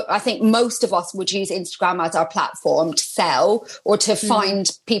Instagram. I think most of us would use Instagram as our platform to sell or to find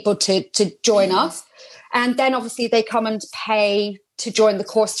people to join us. And then obviously they come and pay to join the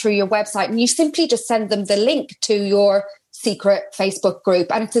course through your website, and you simply just send them the link to your secret Facebook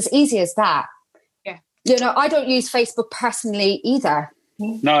group, and it's as easy as that. Yeah. I don't use Facebook personally either.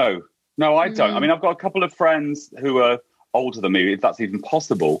 No, I don't. I mean, I've got a couple of friends who are older than me, if that's even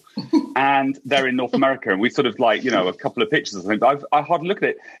possible, and they're in North America, and we sort of a couple of pictures or something. I hardly look at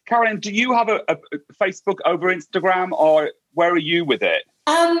it. Carolyn, do you have a Facebook over Instagram, or where are you with it?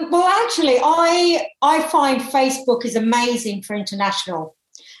 Well, actually, I find Facebook is amazing for international.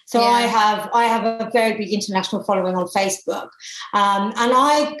 So I have a very big international following on Facebook, and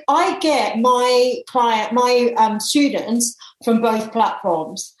I get my students from both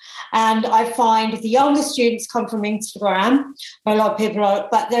platforms, and I find the younger students come from Instagram. A lot of people are,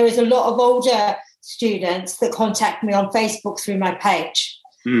 but there is a lot of older students that contact me on Facebook through my page.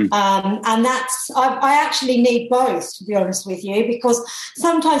 And I actually need both, to be honest with you, because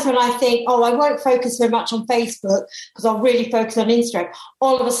sometimes when I think, I won't focus so much on Facebook because I'll really focus on Instagram,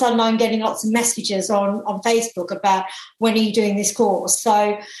 all of a sudden I'm getting lots of messages on Facebook about when are you doing this course.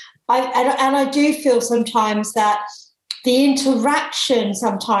 So I do feel sometimes that the interaction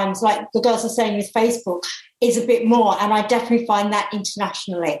sometimes, like the girls are saying with Facebook, is a bit more, and I definitely find that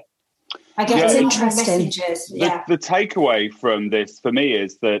internationally. I get messages. The takeaway from this for me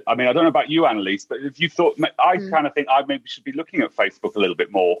is that, I mean, I don't know about you, Annalise, but if you thought, I kind of think I maybe should be looking at Facebook a little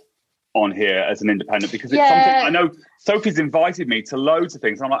bit more on here as an independent, because it's something I know Sophie's invited me to loads of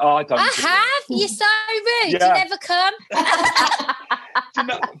things. And I'm like, I have. You're so rude. You never come.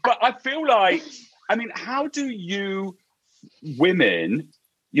 But I feel like, I mean, how do you women,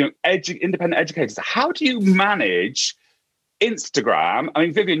 independent educators, how do you manage Instagram? I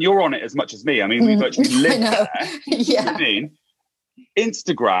mean, Vivian, you're on it as much as me. I mean, we virtually live there. Yeah. I mean,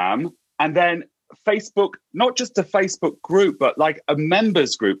 Instagram, and then Facebook, not just a Facebook group, but like a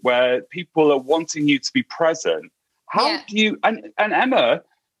members group where people are wanting you to be present. How do you, and Emma,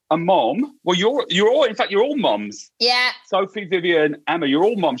 a mom, well, you're all, in fact, you're all moms. Yeah. Sophie, Vivian, Emma, you're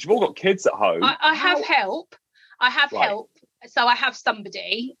all moms. You've all got kids at home. I have help. I have help. So I have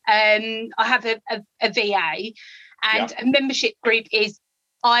somebody. I have a VA. And a membership group is,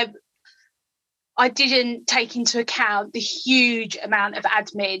 I didn't take into account the huge amount of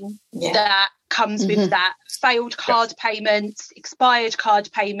admin that comes with that. Failed card payments, expired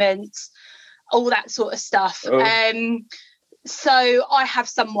card payments, all that sort of stuff. So I have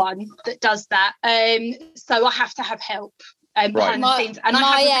someone that does that. So I have to have help. Behind the scenes. And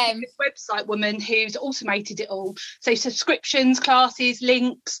I have a website woman who's automated it all. So subscriptions, classes,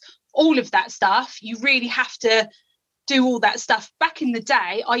 links, all of that stuff. You really have to do all that stuff. Back in the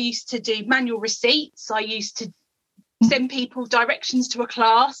day, I used to do manual receipts. I used to send people directions to a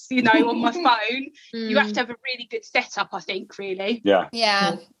class, on my phone. You have to have a really good setup, I think, really. Yeah.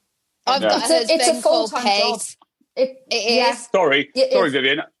 I've got it's a full-time job. It is. Sorry,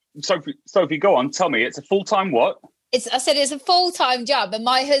 Vivian. Sophie, go on. Tell me, it's a full-time what? I said it's a full-time job, and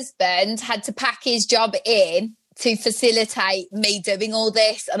my husband had to pack his job in to facilitate me doing all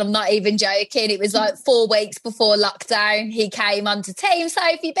this, and I'm not even joking. It was like 4 weeks before lockdown. He came onto Team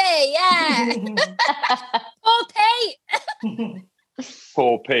Sophie B. Poor Pete.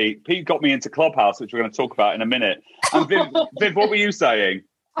 Poor Pete. Pete got me into Clubhouse, which we're going to talk about in a minute. And Viv, what were you saying?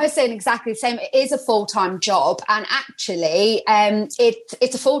 I was saying exactly the same. It is a full-time job, and actually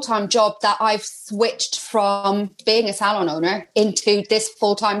it's a full-time job that I've switched from being a salon owner into this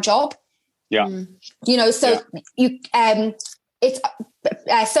full-time job. Yeah. It's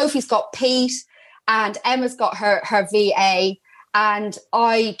Sophie's got Pete and Emma's got her VA, and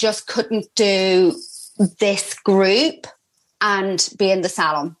I just couldn't do this group and be in the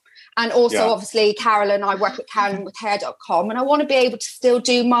salon. And also, obviously, Carolyn, I work with Carolyn with hair.com, and I want to be able to still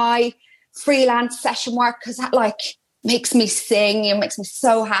do my freelance session work because that makes me sing and makes me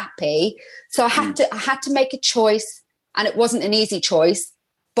so happy. So I had to make a choice, and it wasn't an easy choice,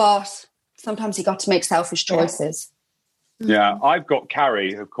 but sometimes you got to make selfish choices. Yeah, I've got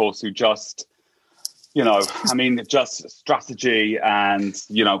Carrie, of course, who just, just strategy and,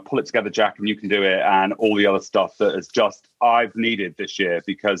 pull it together, Jack, and you can do it, and all the other stuff that is just I've needed this year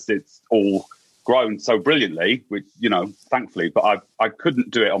because it's all grown so brilliantly, which, thankfully, but I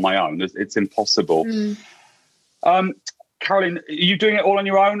couldn't do it on my own. It's impossible. Carolyn, are you doing it all on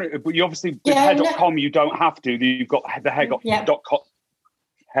your own? But you obviously, with hair.com, you don't have to. You've got the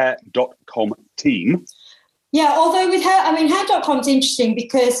hair.com team. Yeah, although with hair.com is interesting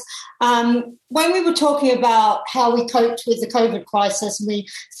because when we were talking about how we coped with the COVID crisis and we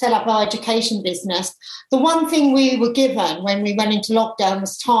set up our education business, the one thing we were given when we went into lockdown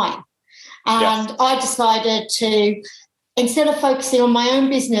was time. And I decided to, instead of focusing on my own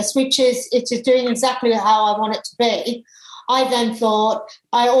business, which is doing exactly how I want it to be, I then thought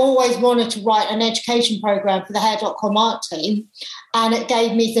I always wanted to write an education program for the hair.com art team, and it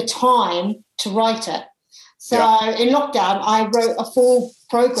gave me the time to write it. So in lockdown, I wrote a full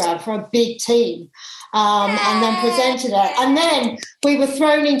program for a big team and then presented it. And then we were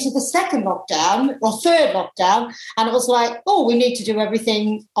thrown into the second lockdown or third lockdown, and it was like, oh, we need to do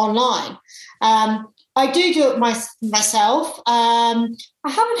everything online. I do it myself. I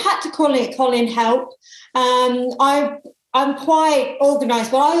haven't had to call in help. I'm quite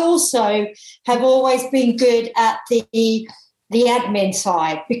organised, but I also have always been good at the admin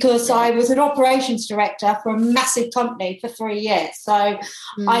side because I was an operations director for a massive company for 3 years. So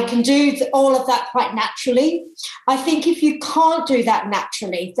I can do all of that quite naturally. I think if you can't do that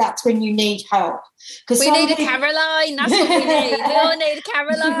naturally, that's when you need help. We need a Caroline. That's what we need. We all need a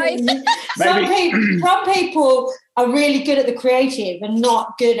Caroline. Some people are really good at the creative and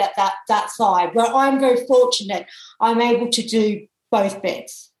not good at that side. But I'm very fortunate. I'm able to do both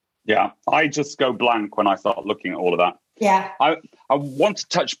bits. Yeah, I just go blank when I start looking at all of that. Yeah, I want to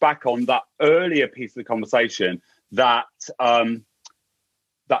touch back on that earlier piece of the conversation that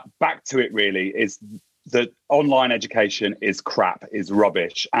back to it really is that online education is crap, is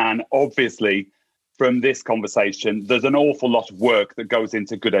rubbish. And obviously from this conversation, there's an awful lot of work that goes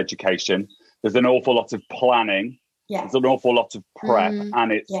into good education. There's an awful lot of planning. Yeah. There's an awful lot of prep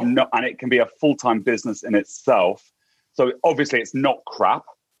and it's not, and it can be a full-time business in itself. So obviously it's not crap,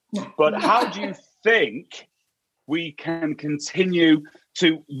 but how do you think we can continue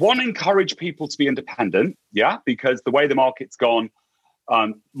to, one, encourage people to be independent, because the way the market's gone,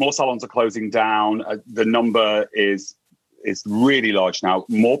 more salons are closing down. The number is really large now.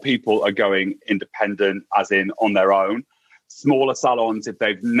 More people are going independent, as in on their own. Smaller salons, if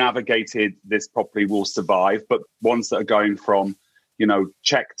they've navigated this properly, will survive. But ones that are going from,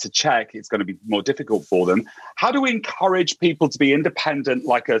 check to check, it's going to be more difficult for them. How do we encourage people to be independent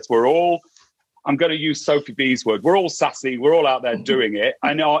like us? We're all, I'm going to use Sophie B's word, we're all sassy, we're all out there doing it.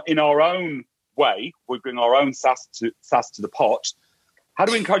 And in our own way, we bring our own sass to the pot. How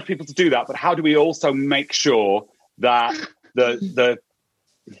do we encourage people to do that? But how do we also make sure that the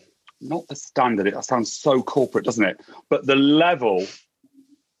not the standard, it sounds so corporate, doesn't it? But the level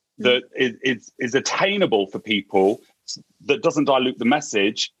that is attainable for people, that doesn't dilute the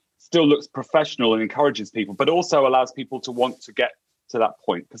message, still looks professional and encourages people, but also allows people to want to get to that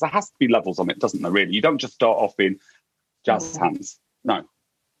point, because there has to be levels on it, doesn't there, really? You don't just start off in jazz hands. No.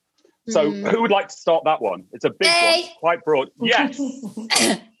 So who would like to start that one? It's a big one, quite broad. Yes.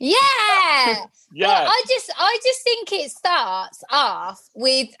 Yeah. Well, I just think it starts off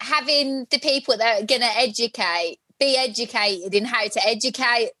with having the people that are going to be educated in how to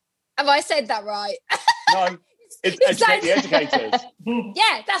educate. Have I said that right? No, it's educate the educators.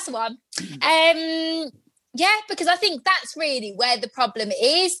 Yeah, that's the one. Yeah, because I think that's really where the problem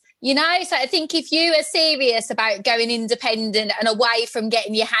is, So I think if you are serious about going independent and away from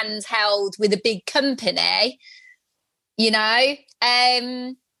getting your hands held with a big company, you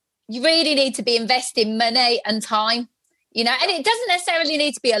really need to be investing money and time, and it doesn't necessarily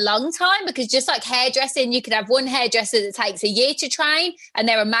need to be a long time, because just like hairdressing, you could have one hairdresser that takes a year to train and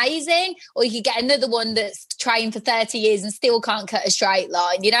they're amazing, or you could get another one that's trained for 30 years and still can't cut a straight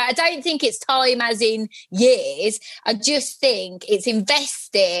line. I don't think it's time as in years. I just think it's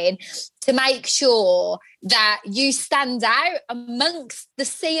investing to make sure that you stand out amongst the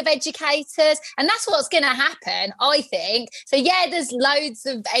sea of educators. And that's what's going to happen, I think. So, yeah, there's loads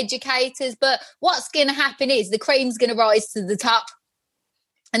of educators, but what's going to happen is the cream's going to rise to the top.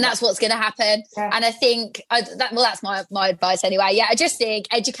 And that's what's going to happen. Yeah. And I think, that's my advice anyway. Yeah, I just think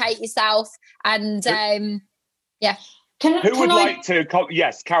educate yourself and, yeah. Who would like to?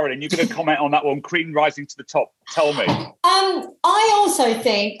 Yes, Carolyn, you're going to comment on that one. Cream rising to the top. Tell me. I also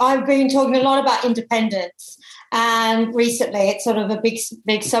think I've been talking a lot about independence, and recently it's sort of a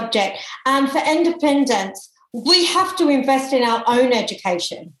big subject. And for independence, we have to invest in our own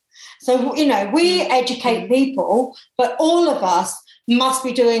education. So, you know, we educate people, but all of us must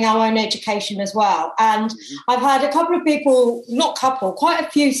be doing our own education as well. And I've had a couple of people, quite a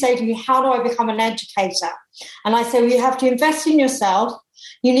few say to me, how do I become an educator? And I say, well, you have to invest in yourself.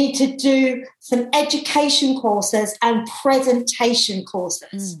 You need to do some education courses and presentation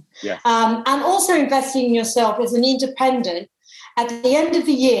courses. And also investing in yourself as an independent. At the end of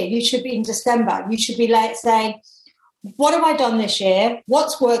the year, you should be in December, you should be saying, what have I done this year?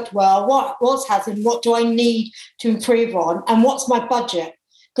 What's worked well? What hasn't? What do I need to improve on? And what's my budget?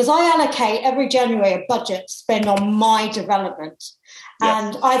 Because I allocate every January a budget to spend on my development.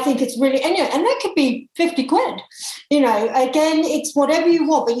 And I think it's really, and that could be 50 quid. You know, again, it's whatever you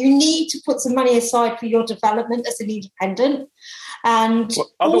want, but you need to put some money aside for your development as an independent. And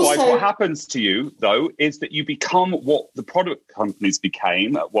otherwise, what happens to you, though, is that you become what the product companies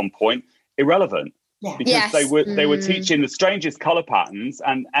became at one point, irrelevant. Yeah. Because they were teaching the strangest color patterns.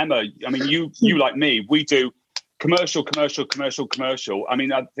 And Emma, I mean, you like me, we do commercial. I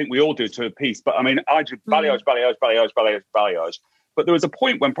mean, I think we all do to a piece, but I mean, I do balayage. But there was a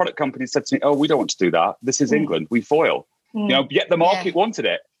point when product companies said to me, oh, we don't want to do that. This is England. We foil. You know, yet the market wanted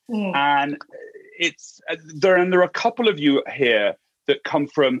it. And there are a couple of you here that come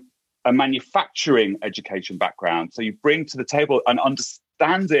from a manufacturing education background. So you bring to the table an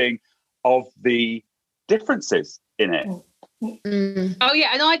understanding of the differences in it. Oh yeah,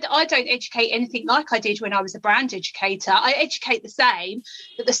 and I don't educate anything like I did when I was a brand educator. I educate the same,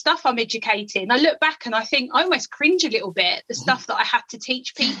 but the stuff I'm educating, I look back and I think I almost cringe a little bit, the stuff that I had to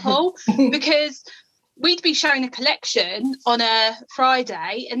teach people, because we'd be showing a collection on a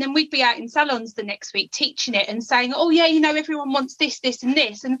Friday and then we'd be out in salons the next week teaching it and saying, oh yeah, you know, everyone wants this and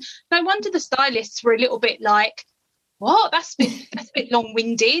this. And no wonder the stylists were a little bit like, what? That's a bit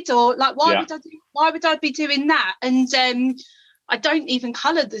long-winded, or like, why would I be doing that? And I don't even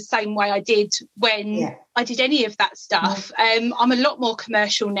colour the same way I did when I did any of that stuff. I'm a lot more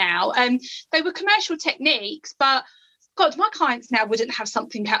commercial now. They were commercial techniques, but God, my clients now wouldn't have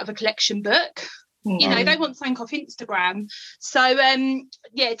something out of a collection book. You know, they want something off Instagram. So,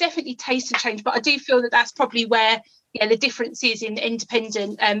 definitely taste and change. But I do feel that that's probably where the difference is in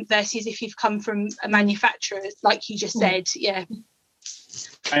independent versus if you've come from a manufacturer, like you just said. Yeah.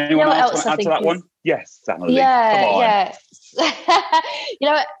 Anyone else want to add to that one? Yes, Emily. Yeah. You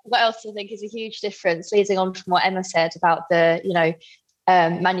know what else I think is a huge difference, leading on from what Emma said about the,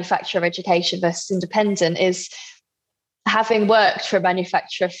 manufacturer education versus independent, is having worked for a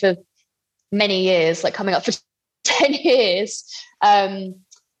manufacturer for many years, like coming up for 10 years,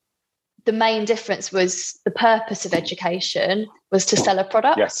 the main difference was the purpose of education was to sell a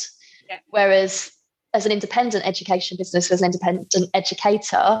product. Yes. Whereas as an independent education business, as an independent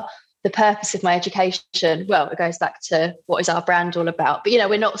educator, the purpose of my education, well, it goes back to what is our brand all about. But,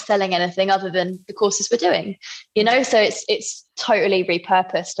 we're not selling anything other than the courses we're doing, so it's totally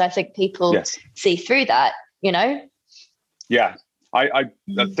repurposed. I think people see through that, Yeah, I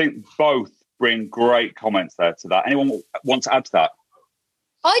think both bring great comments there to that. Anyone want to add to that?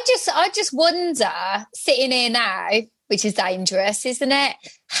 I just wonder, sitting here now, which is dangerous, isn't it?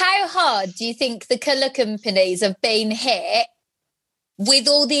 How hard do you think the colour companies have been hit with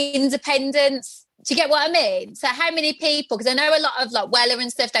all the independents? Do you get what I mean? So how many people, because I know a lot of like Weller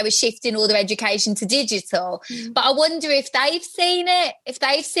and stuff, they were shifting all their education to digital, but I wonder if they've seen it, if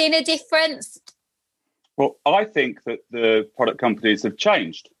they've seen a difference. Well, I think that the product companies have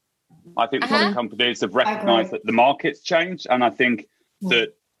changed. I think the product companies have recognised that the market's changed, and I think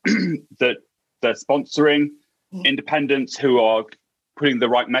that that they're sponsoring independents who are putting the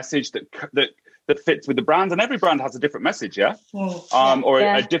right message that fits with the brand, and every brand has a different message,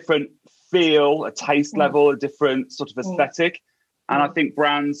 a different feel, a taste level, a different sort of aesthetic, and I think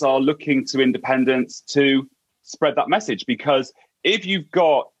brands are looking to independents to spread that message, because if you've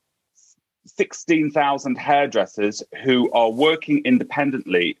got 16,000 hairdressers who are working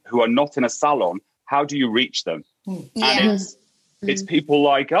independently, who are not in a salon, how do you reach them? And it's people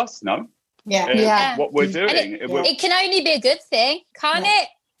like us, no? What we're doing. It can only be a good thing, can't it?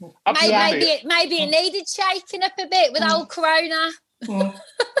 Maybe it needed shaking up a bit with old Corona.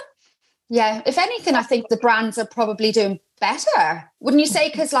 Yeah, if anything, I think the brands are probably doing better. Wouldn't you say?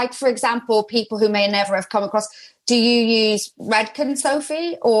 Because, like, for example, people who may never have come across, do you use Redken,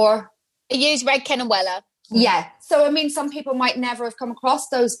 Sophie, or? I use Redken and Weller. Yeah. So, I mean, some people might never have come across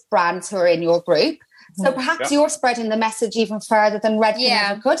those brands who are in your group. So perhaps you're spreading the message even further than Redken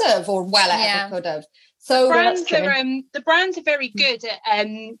ever could have, or Weller ever could have. So the brands are very good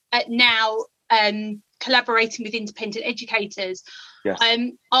at now collaborating with independent educators. Yes.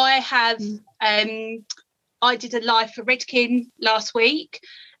 I have I did a live for Redken last week.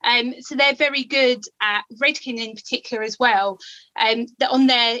 So they're very good at Redken in particular as well. That on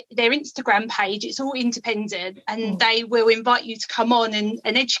their Instagram page, it's all independent, and they will invite you to come on and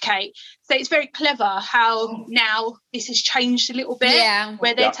educate. So it's very clever how now this has changed a little bit,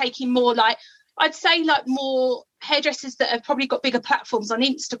 where they're taking more, like, I'd say, like, more hairdressers that have probably got bigger platforms on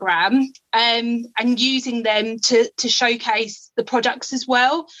Instagram, and using them to showcase the products as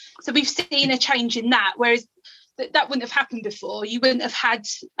well. So we've seen a change in that, whereas that wouldn't have happened before. You wouldn't have had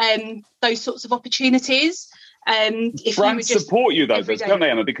those sorts of opportunities. If brands you were just support you though, don't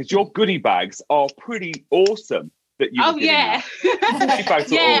they, Emma? Because your goodie bags are pretty awesome. That you goodie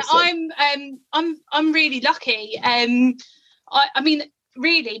bags are awesome. I'm really lucky. I mean,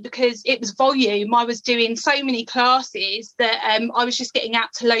 really, because it was volume. I was doing so many classes that I was just getting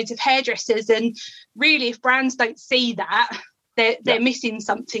out to loads of hairdressers, and really, if brands don't see that, they're missing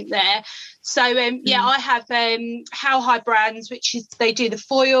something there. So I have How High Brands, which is, they do the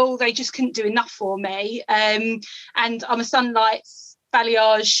foil. They just couldn't do enough for me. And I'm a Sunlights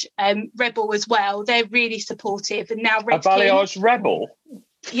balayage rebel as well. They're really supportive. And now a balayage rebel.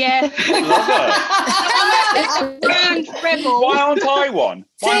 Yeah. Love it. Brand rebel. Why aren't I one?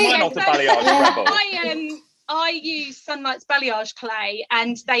 Why am I not a balayage rebel? I use Sunlights balayage clay,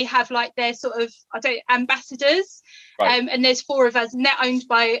 and they have like their sort of ambassadors. Right. And there's 4 of us, and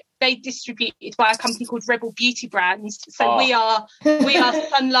they're distributed by a company called Rebel Beauty Brands. So we are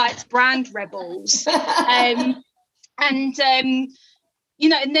Sunlights brand rebels. You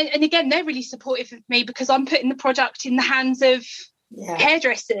know, and again, they're really supportive of me because I'm putting the product in the hands of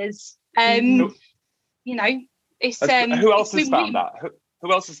hairdressers. You know, it's who else has found that?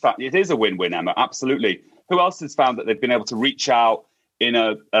 Who else has found it? Is a win-win, Emma. Absolutely. Who else has found that they've been able to reach out in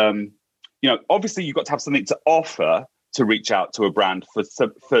a you know, obviously you've got to have something to offer to reach out to a brand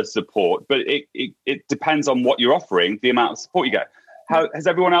for support, but it depends on what you're offering, the amount of support you get. How has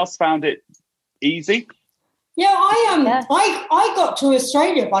everyone else found it easy? Yeah, I got to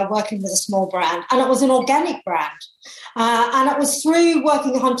Australia by working with a small brand, and it was an organic brand, and it was through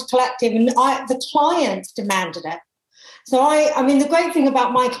working at Hunter Collective, and the clients demanded it. So I mean, the great thing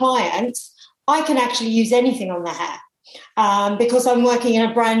about my clients, I can actually use anything on their hair. Because I'm working in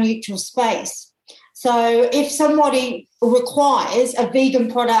a brand neutral space. So if somebody requires a vegan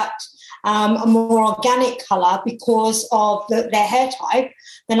product, a more organic colour because of their hair type,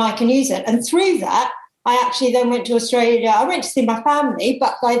 then I can use it. And through that, I actually then went to Australia. I went to see my family,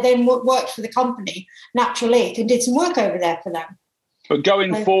 but I then worked for the company, Natural Leak, and did some work over there for them. But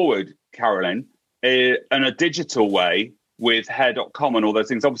going forward, Carolyn, in a digital way with hair.com and all those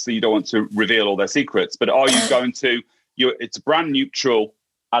things, obviously you don't want to reveal all their secrets, but are you going to... it's brand neutral,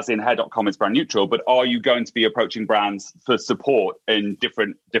 as in hair.com is brand neutral, but are you going to be approaching brands for support in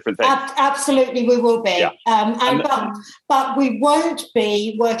different things? Absolutely, we will be. Yeah. But we won't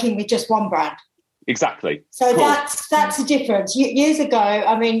be working with just one brand. Exactly. So that's the difference. Years ago,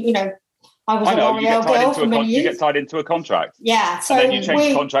 I mean, you know, I was a L'Oreal girl for many years. You get tied into a contract. Yeah. So and then you change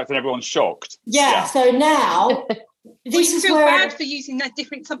the contract and everyone's shocked. Yeah. So now... This is where bad for using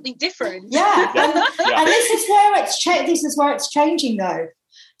something different. Yeah, and this is where it's changing though.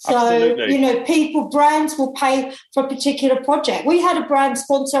 So absolutely. You know, brands will pay for a particular project. We had a brand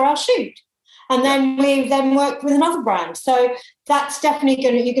sponsor our shoot, and then we worked with another brand. So that's definitely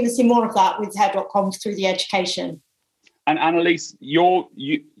you're going to see more of that with hair.com through the education. And Annalise, your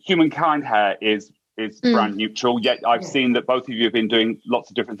Humankind Hair is brand neutral. Yet I've seen that both of you have been doing lots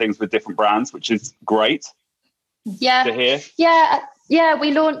of different things with different brands, which is great. To hear. Yeah.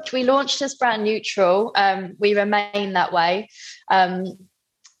 We launched as brand neutral. We remain that way.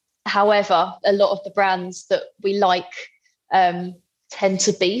 However, a lot of the brands that we like tend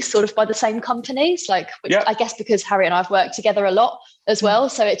to be sort of by the same companies. I guess because Harry and I've worked together a lot as well,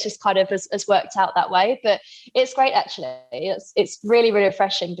 so it just kind of has worked out that way. But it's great actually. It's really, really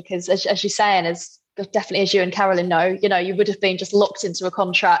refreshing because as you're saying, as definitely as you and Carolyn know, you know, you would have been just locked into a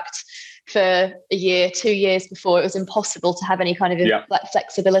contract for a year, 2 years before. It was impossible to have any kind of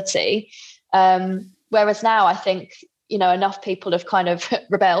flexibility. Whereas now I think, you know, enough people have kind of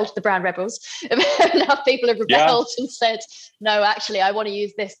rebelled, the brand rebels, enough people have rebelled and said, no, actually, I want to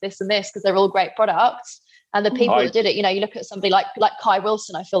use this, this and this because they're all great products. And the people that did it, you know, you look at somebody like Kai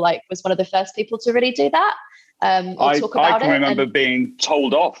Wilson, I feel like was one of the first people to really do that. Talk about I can remember being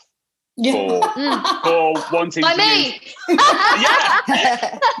told off for wanting by to me.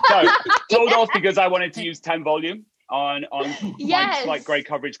 So told off because I wanted to use 10 volume on my like grey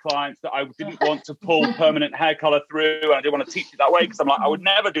coverage clients, that I didn't want to pull permanent hair colour through, and I didn't want to teach it that way because I'm like, I would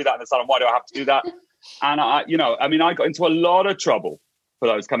never do that in the salon. Why do I have to do that? And I got into a lot of trouble for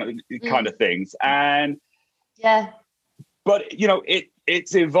those kind of things. And Yeah. But,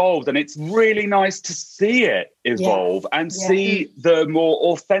 it's evolved, and it's really nice to see it evolve and see the more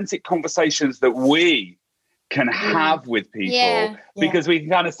authentic conversations that we can have with people, because we can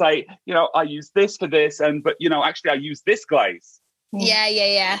kind of say, I use this for this, but actually I use this glaze.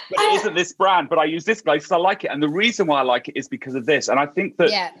 Yeah. But it isn't this brand, but I use this glaze because I like it. And the reason why I like it is because of this. And I think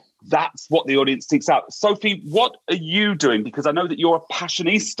that that's what the audience seeks out. Sophie, what are you doing? Because I know that you're a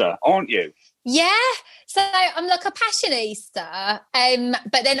passionista, aren't you? Yeah, so I'm like a passionista,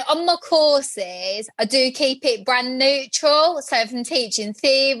 but then on my courses, I do keep it brand neutral. So if I'm teaching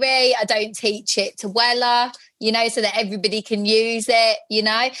theory, I don't teach it to Wella, so that everybody can use it,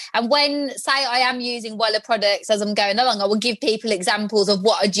 And when, say, I am using Wella products as I'm going along, I will give people examples of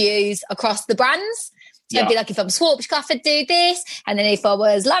what I'd use across the brands. So I'd be like, if I'm Schwarzkopf, I'd do this. And then if I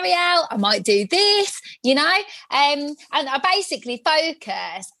was L'Oreal, I might do this, And I basically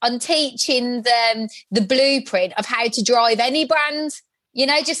focus on teaching them the blueprint of how to drive any brand.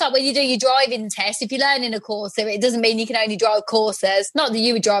 Just like when you do your driving test, if you're learning a Corsa, it doesn't mean you can only drive Corsas. Not that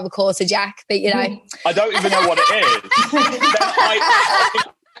you would drive a Corsa, Jack, but, I don't even know what it is.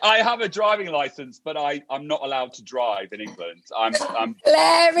 I have a driving license, but I'm not allowed to drive in England. I'm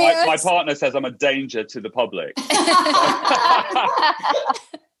hilarious. My partner says I'm a danger to the public.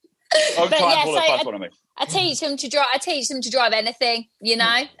 I teach them to drive. I teach them to drive anything,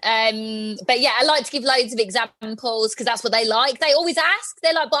 But yeah, I like to give loads of examples because that's what they like. They always ask.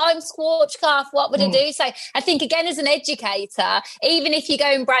 They're like, "But I'm Schwarzkopf. What would I do?" So I think again, as an educator, even if you're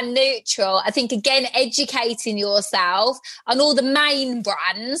going brand neutral, I think again educating yourself on all the main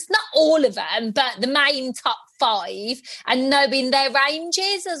brands, not all of them, but the main top 5, and knowing their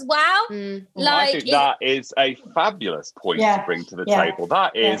ranges as well. I think that is a fabulous point to bring to the table.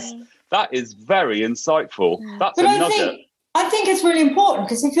 That is very insightful. That's a nugget. I think it's really important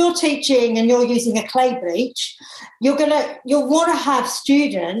because if you're teaching and you're using a clay bleach, you'll want to have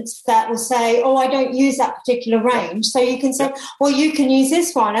students that will say, "Oh, I don't use that particular range." So you can say, "Well, you can use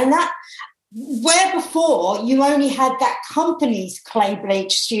this one," and that. Where before you only had that company's clay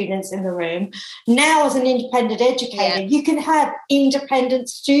bleach students in the room, now as an independent educator, you can have independent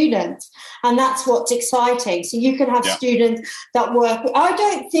students, and that's what's exciting. So you can have students that work. I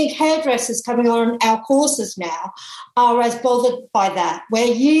don't think hairdressers coming on our courses now are as bothered by that, where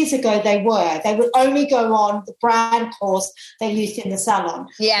years ago they would only go on the brand course they used in the salon.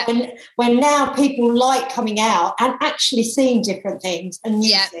 When now people like coming out and actually seeing different things and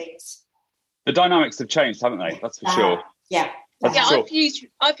new things. The dynamics have changed, haven't they? That's for sure. Yeah. I've used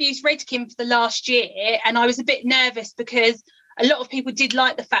Redken for the last year, and I was a bit nervous because a lot of people did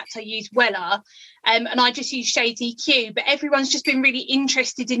like the fact I used Wella, and I just used Shade EQ, but everyone's just been really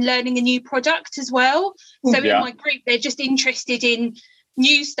interested in learning a new product as well. So in my group, they're just interested in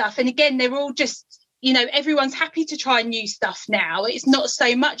new stuff. And again, they're all just, everyone's happy to try new stuff now. It's not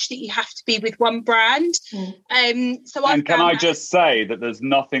so much that you have to be with one brand. I just say that there's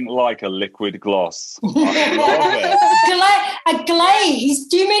nothing like a liquid gloss. I love it. A glaze?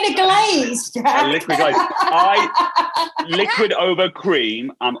 Do you mean a glaze? A liquid glaze. Liquid over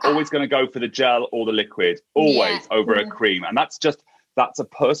cream. I'm always going to go for the gel or the liquid. Always over a cream. And that's a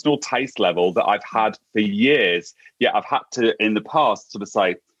personal taste level that I've had for years. Yeah, I've had to, in the past, sort of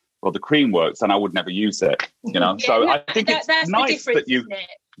say, well, the cream works and I would never use it, So I think that's nice that you...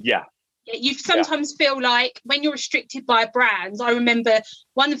 You sometimes feel like when you're restricted by brands. I remember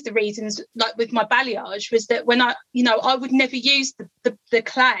one of the reasons, like with my balayage, was that when I would never use the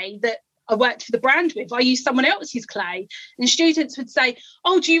clay that I worked for the brand with. I used someone else's clay, and students would say,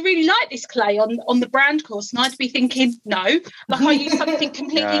 "Oh, do you really like this clay on the brand course?" And I'd be thinking, "No, like I use something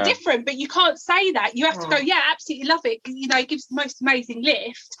completely different." But you can't say that. You have to go, "Yeah, absolutely love it." It gives the most amazing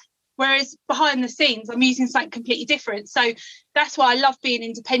lift. Whereas behind the scenes, I'm using something completely different. So that's why I love being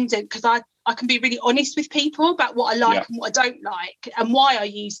independent, because I can be really honest with people about what I like and what I don't like, and why I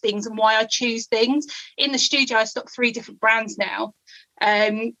use things and why I choose things. In the studio, I stock 3 different brands now,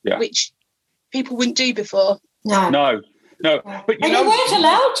 which people wouldn't do before. No. But you weren't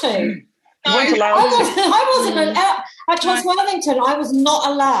allowed to. I wasn't allowed. At Charles Worthington, I was not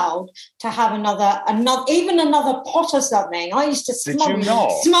allowed to have another pot or something. I used to smuggle. Did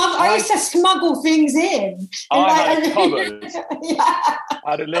you not? I used to smuggle things in. I had a cupboard.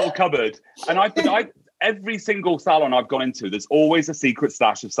 I had a little cupboard, and every single salon I've gone into, there's always a secret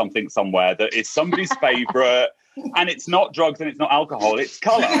stash of something somewhere that is somebody's favourite. And it's not drugs and it's not alcohol, it's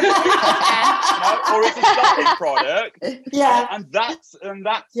colour. Or it's a styling product. Yeah. And that's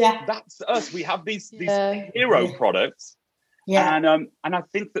us. We have these hero products. Yeah. And I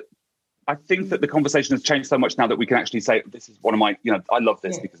think that I think that the conversation has changed so much now that we can actually say, this is one of my, I love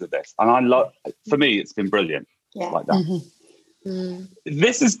this because of this. And for me, it's been brilliant like that.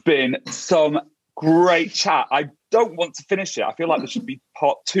 This has been some great chat. I don't want to finish it. I feel like there should be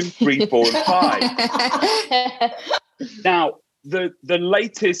part 2, 3, 4, and 5. Now, the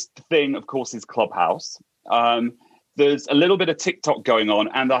latest thing, of course, is Clubhouse. There's a little bit of TikTok going on,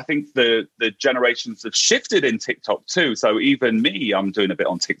 and I think the generations have shifted in TikTok too. So even me, I'm doing a bit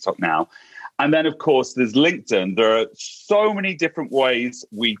on TikTok now. And then, of course, there's LinkedIn. There are so many different ways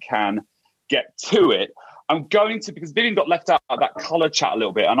we can get to it. I'm going to, because Vivian got left out of that colour chat a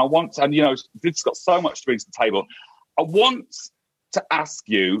little bit, and I want, and it's got so much to bring to the table. I want to ask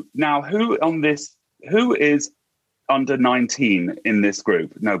you now, who is under 19 in this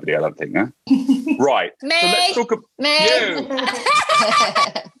group? Nobody, I don't think, huh? Right. Me. So let's talk about Me.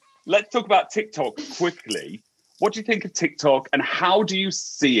 Let's talk about TikTok quickly. What do you think of TikTok, and how do you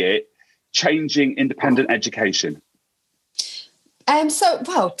see it changing independent education?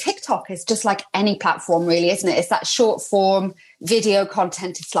 TikTok is just like any platform, really, isn't it? It's that short form video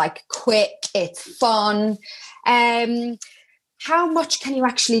content. It's like quick, it's fun. How much can you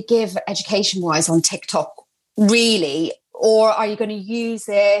actually give education-wise on TikTok, really? Or are you going to use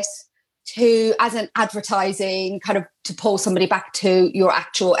it as an advertising, kind of to pull somebody back to your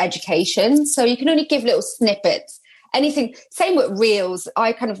actual education? So you can only give little snippets. Anything. Same with Reels.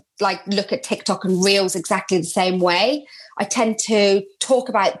 I kind of like look at TikTok and Reels exactly the same way. I tend to talk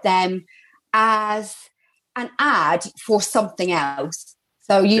about them as an ad for something else.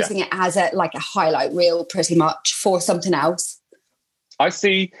 So using it as a highlight reel pretty much for something else. I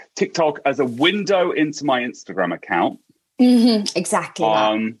see TikTok as a window into my Instagram account. Exactly.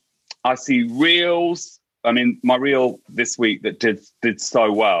 I see Reels. I mean, my reel this week that did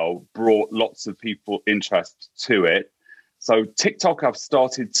so well brought lots of people interest to it. So TikTok, I've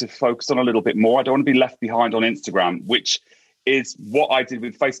started to focus on a little bit more. I don't want to be left behind on Instagram, which is what I did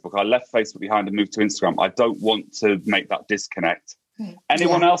with Facebook. I left Facebook behind and moved to Instagram. I don't want to make that disconnect.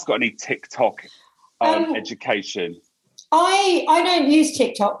 Anyone else got any TikTok education? I don't use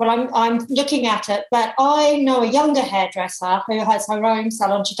TikTok, but I'm looking at it. But I know a younger hairdresser who has her own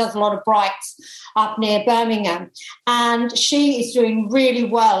salon. She does a lot of brights up near Birmingham. And she is doing really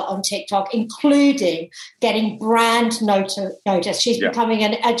well on TikTok, including getting brand notice. She's becoming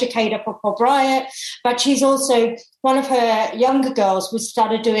an educator for Paul Bryant, but she's also one of her younger girls who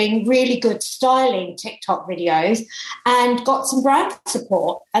started doing really good styling TikTok videos and got some brand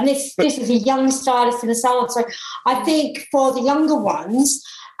support. And this is a young stylist in a salon. So I think for the younger ones...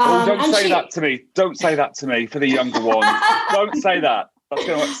 don't say that to me. Don't say that to me for the younger ones. Don't say that. That's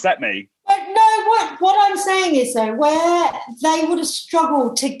going to upset me. But no, what I'm saying is, though, where they would have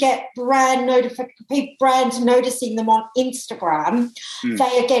struggled to get brands noticing them on Instagram,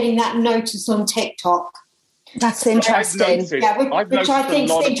 they are getting that notice on TikTok. That's interesting. Which I think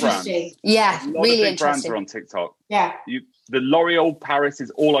is interesting. Yeah, really interesting. Brands are on TikTok. Yeah. The L'Oreal Paris is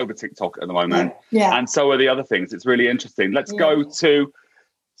all over TikTok at the moment. Yeah. And so are the other things. It's really interesting. Let's go to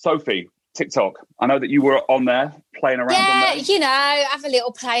Sophie, TikTok. I know that you were on there playing around on there. Have a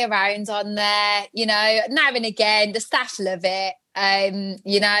little play around on there, now and again. The staff love it.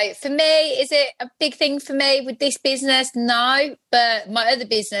 For me, is it a big thing for me with this business? No, but my other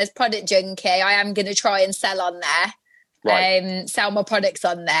business, Product Junkie, I am going to try and sell on there. Right. Sell my products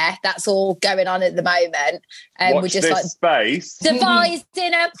on there. That's all going on at the moment. Watch we're just this space.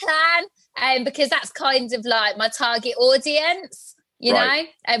 Devising a plan, because that's kind of like my target audience, know,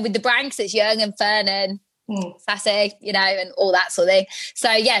 and with the brand, 'cause it's young and fun and sassy, and all that sort of thing. So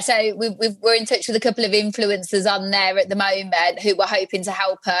we're in touch with a couple of influencers on there at the moment who were hoping to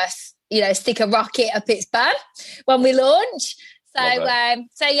help us, stick a rocket up its bum when we launch. So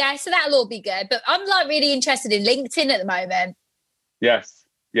that'll all be good. But I'm really interested in LinkedIn at the moment. Yes,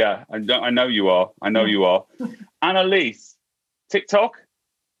 yeah, I know you are. You are. Annalise, TikTok?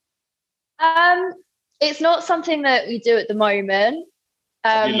 It's not something that we do at the moment.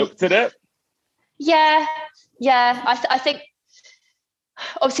 Have you looked at it? Yeah. I think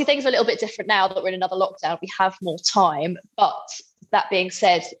obviously things are a little bit different now that we're in another lockdown. We have more time. But that being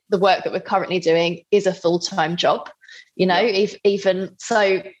said, the work that we're currently doing is a full-time job. Even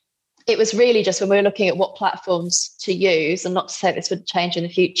so, it was really just when we were looking at what platforms to use, and not to say this would change in the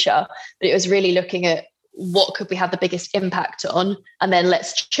future, but it was really looking at what could we have the biggest impact on, and then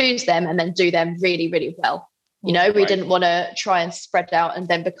let's choose them and then do them really, really well. We didn't want to try and spread out and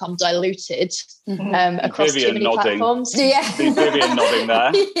then become diluted across too many platforms. Yeah. See Vivian nodding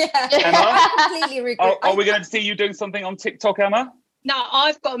there. Yeah. Emma? Completely regret. Are we going to see you doing something on TikTok, Emma? No,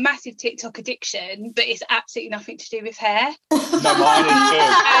 I've got a massive TikTok addiction, but it's absolutely nothing to do with hair. No, mine is too.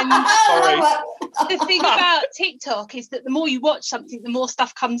 And Sorry. the thing about TikTok is that the more you watch something, the more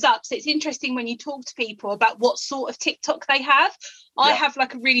stuff comes up. So it's interesting when you talk to people about what sort of TikTok they have. I have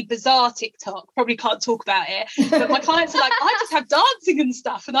like a really bizarre TikTok, probably can't talk about it, but my clients are like, I just have dancing and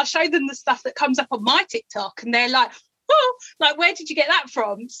stuff. And I show them the stuff that comes up on my TikTok and they're like, oh, like, where did you get that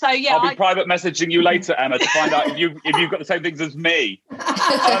from? So yeah, I'll be private messaging you later, Emma, to find out if you've got the same things as me.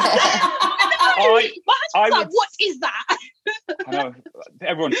 What is that? I know,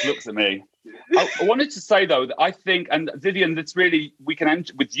 everyone just looks at me. I wanted to say though that I think, and Vivian, that's really, we can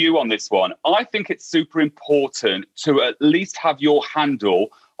end with you on this one. I think it's super important to at least have your handle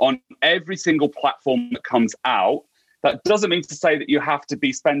on every single platform that comes out. That doesn't mean to say that you have to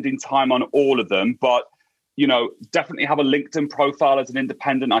be spending time on all of them, but you know, definitely have a LinkedIn profile as an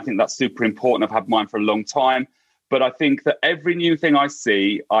independent. I think that's super important. I've had mine for a long time. But I think that every new thing I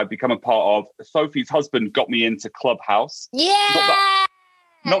see, I become a part of. Sophie's husband got me into Clubhouse. Yeah.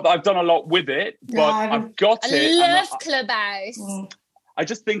 Not that I've done a lot with it, but I've got it. I love Clubhouse. I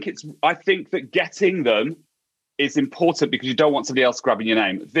just think I think that getting them is important because you don't want somebody else grabbing your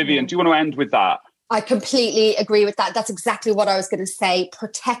name. Vivian, do you want to end with that? I completely agree with that. That's exactly what I was going to say.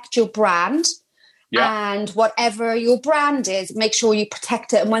 Protect your brand. Yeah. And whatever your brand is, make sure you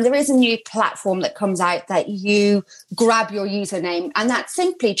protect it. And when there is a new platform that comes out, that you grab your username. And that's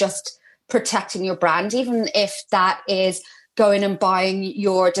simply just protecting your brand, even if that is going and buying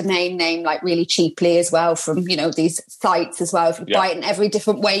your domain name like really cheaply as well from, you know, these sites as well. If you buy it in every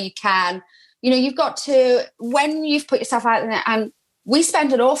different way you can, you know, you've got to, when you've put yourself out there, and we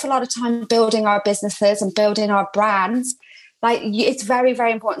spend an awful lot of time building our businesses and building our brands, like it's very,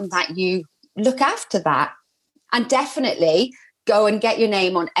 very important that you look after that, and definitely go and get your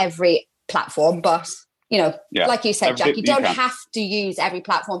name on every platform. But, you know, like you said, Jack, you don't have to use every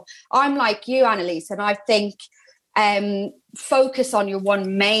platform. I'm like you, Annalise, and I think focus on your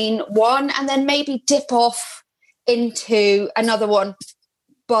one main one and then maybe dip off into another one,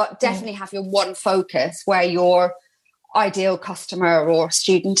 but definitely have your one focus where your ideal customer or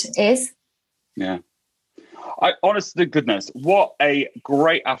student is. Yeah. Honest to goodness, what a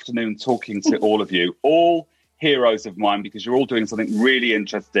great afternoon talking to all of you, all heroes of mine, because you're all doing something really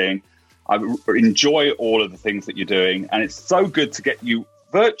interesting. I enjoy all of the things that you're doing, and it's so good to get you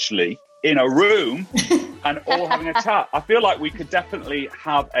virtually in a room and all having a chat. I feel like we could definitely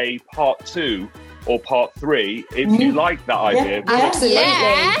have a part 2 or part 3 if you like that idea. Absolutely.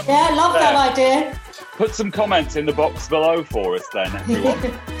 Yeah, I love that idea. Put some comments in the box below for us then, everyone.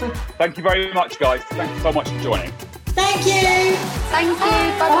 Thank you very much, guys. Thank you so much for joining. Thank you. Thank you.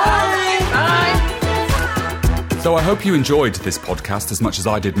 Bye-bye. Bye. So I hope you enjoyed this podcast as much as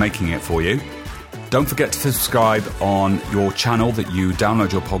I did making it for you. Don't forget to subscribe on your channel that you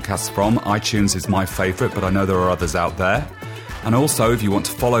download your podcasts from. iTunes is my favourite, but I know there are others out there. And also, if you want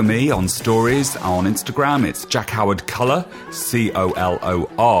to follow me on stories on Instagram, it's Jack Howard Colour,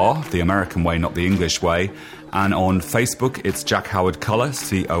 COLOR, the American way, not the English way. And on Facebook, it's Jack Howard Colour,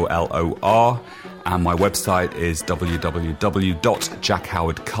 COLOR. And my website is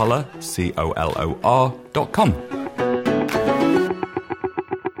www.jackhowardcolour, COLOR.com.